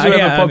 It's just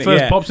whoever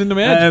first pops into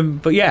my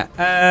head. But yeah,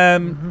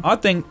 I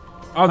think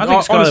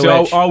Honestly,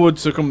 Scarlet Witch. I would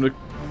succumb to.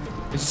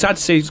 It's sad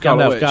to see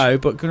Scarlet Gandalf Witch. go,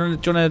 but do you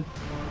want to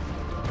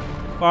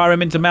fire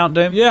him into Mount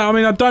Doom? Yeah, I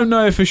mean, I don't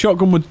know if a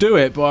shotgun would do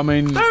it, but I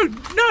mean, No.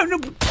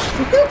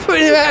 You're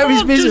putting him out of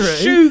his misery.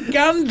 Just shoot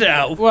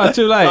Gandalf. well,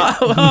 too late.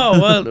 Oh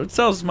well,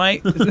 soz,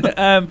 mate.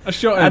 I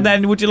shot him. And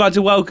then, would you like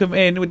to welcome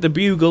in with the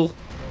bugle,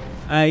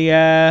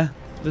 the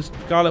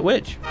Scarlet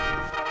Witch?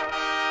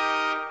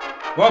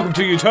 Welcome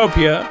to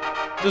Utopia,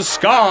 the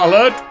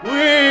Scarlet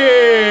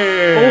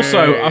Witch.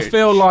 Also, I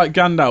feel like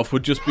Gandalf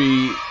would just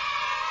be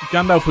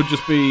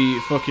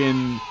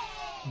fucking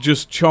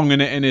just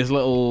chonging it in his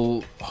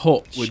little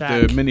hut with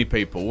Shack. the mini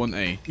people, wouldn't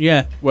he?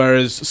 Yeah.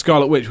 Whereas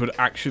Scarlet Witch would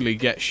actually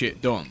get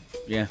shit done.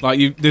 Yeah.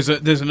 Like there's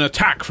an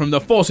attack from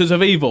the forces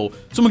of evil.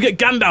 Someone get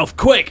Gandalf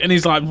quick, and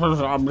he's like,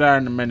 I'm there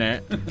in a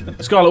minute.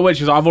 Scarlet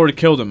Witch is like, I've already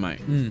killed him, mate.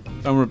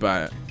 Don't worry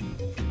about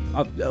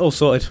it. All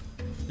sorted.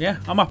 Yeah,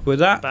 I'm happy with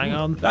that. Bang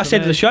on. That's the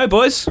end of the show,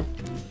 boys.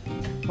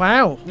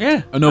 Wow.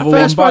 Yeah. Another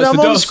First one one bites I'm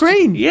the on dust.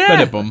 screen. Yeah.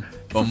 Better bum.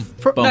 Bum.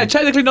 Bum. No,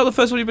 technically not the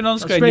first one you've been on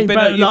screen. You've been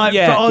but like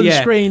yeah, on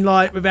yeah. screen,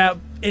 like without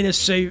in a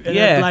suit and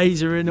Yeah. a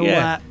blazer and all Yeah.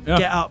 that. Yeah.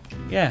 Get up.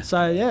 Yeah.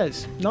 So yeah,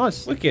 it's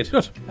nice. Wicked.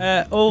 Good.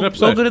 All Good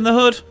episode. good in the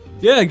hood?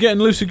 Yeah,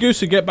 getting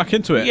loosey-goosey, get back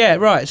into it. Yeah,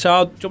 right.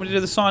 So do you want me to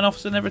do the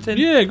sign-offs and everything?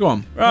 Yeah, go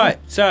on. Right,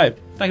 so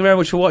thank you very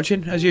much for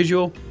watching, as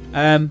usual.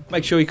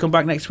 Make sure you come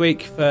back next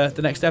week for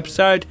the next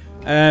episode.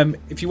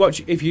 If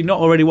you're not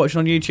already watching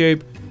on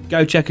YouTube,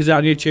 go check us out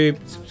on YouTube,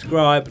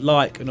 subscribe,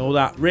 like, and all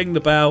that. Ring the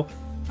bell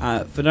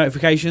for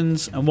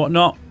notifications and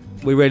whatnot.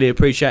 We really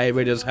appreciate it. It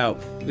really does help.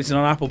 Listen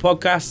on Apple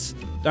Podcasts.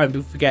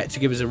 Don't forget to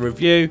give us a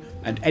review,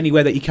 and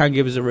anywhere that you can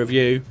give us a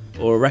review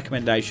or a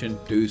recommendation,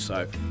 do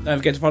so. Don't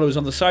forget to follow us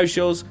on the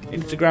socials: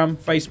 Instagram,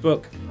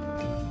 Facebook.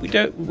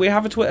 We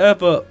have a Twitter,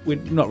 but we're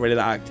not really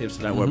that active,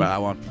 so don't worry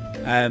about that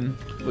one.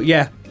 But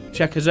yeah,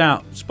 check us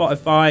out: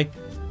 Spotify,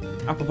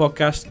 Apple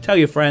Podcasts. Tell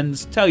your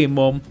friends, tell your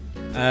mum.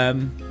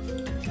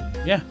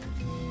 Yeah.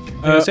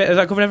 Has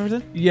that covered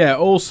everything? Yeah,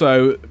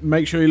 also,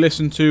 make sure you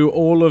listen to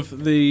all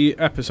of the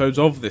episodes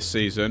of this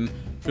season,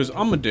 because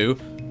I'm going to do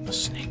a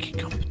sneaky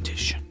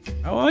competition.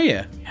 Oh, are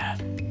you? Yeah.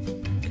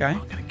 Okay. I'm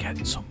going to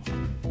get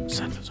someone,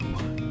 send us a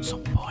word at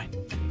some point.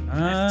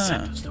 Ah.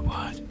 Send us the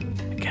word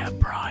and get a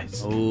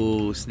prize.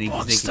 Oh, sneaky,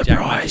 What's sneaky the Jack.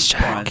 prize,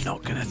 Jack? I'm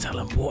not going to tell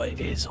them what it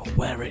is or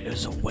where it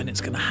is or when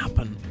it's going to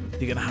happen.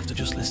 You're going to have to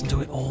just listen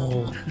to it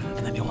all,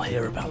 and then you'll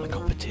hear about the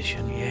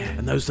competition. Yeah.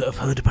 And those that have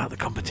heard about the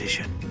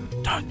competition,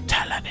 don't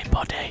tell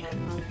anybody.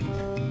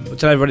 We'll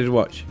tell everybody to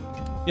watch.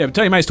 Yeah, but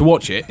tell your mates to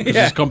watch it. Yeah.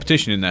 There's a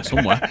competition in there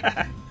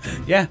somewhere.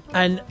 Yeah.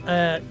 And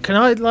can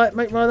I like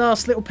make my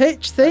last little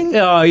pitch thing?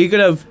 Oh, you're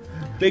going to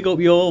big up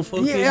your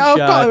fucking show. Yeah, I've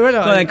got to, haven't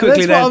I? Go on then,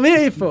 quickly That's what then. I'm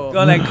here for. Go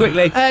on then,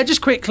 quickly.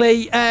 Just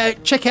quickly,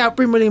 check out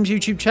Bryn Williams'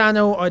 YouTube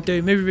channel. I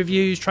do movie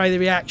reviews, trailer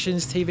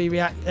reactions, TV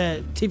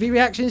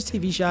reactions,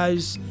 TV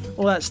shows,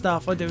 all that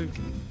stuff. I do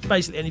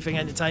basically anything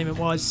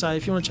entertainment-wise. So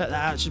if you want to check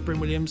that out, it's just Bryn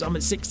Williams. I'm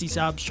at 60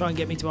 subs. Try and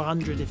get me to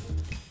 100 if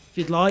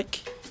you'd like.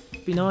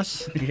 Be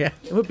nice. Yeah.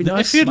 It would be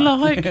nice. If you'd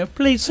like,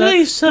 please,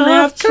 sir,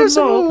 have come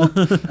some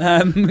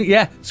more.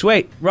 Yeah,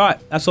 sweet. Right,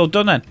 that's all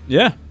done then.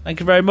 Yeah. Thank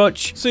you very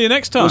much. See you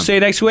next time. We'll see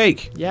you next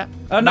week. Yeah.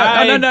 Oh, no,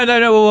 Bye.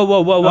 no.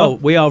 Whoa. Oh.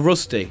 We are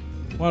rusty.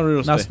 Why are we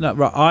rusty? That's not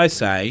right. I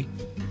say,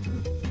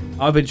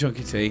 I've been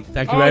Chunky T.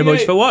 Thank you Oh, very yeah.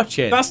 much for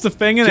watching. That's the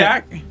thing, innit?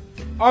 Jack.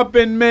 I've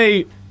been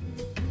me.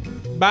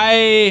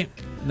 Bye.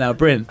 Now,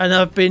 Bryn. And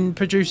I've been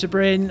producer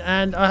Bryn,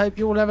 and I hope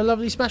you all have a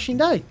lovely smashing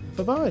day.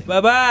 Bye-bye.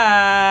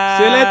 Bye-bye.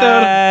 See you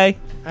later.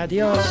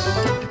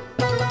 Adios.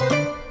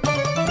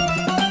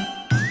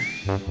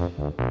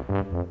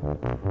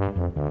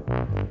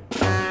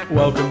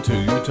 Welcome to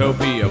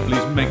Utopia,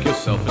 please make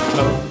yourself at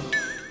home.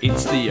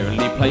 It's the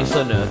only place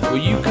on earth where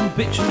you can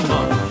bitch and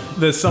moan.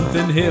 There's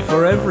something here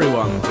for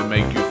everyone to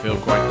make you feel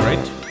quite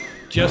great.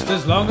 Just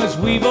as long as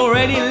we've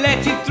already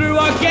let it through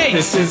our gates.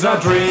 This is our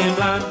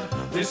dreamland,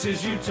 this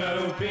is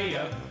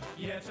Utopia.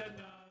 Yet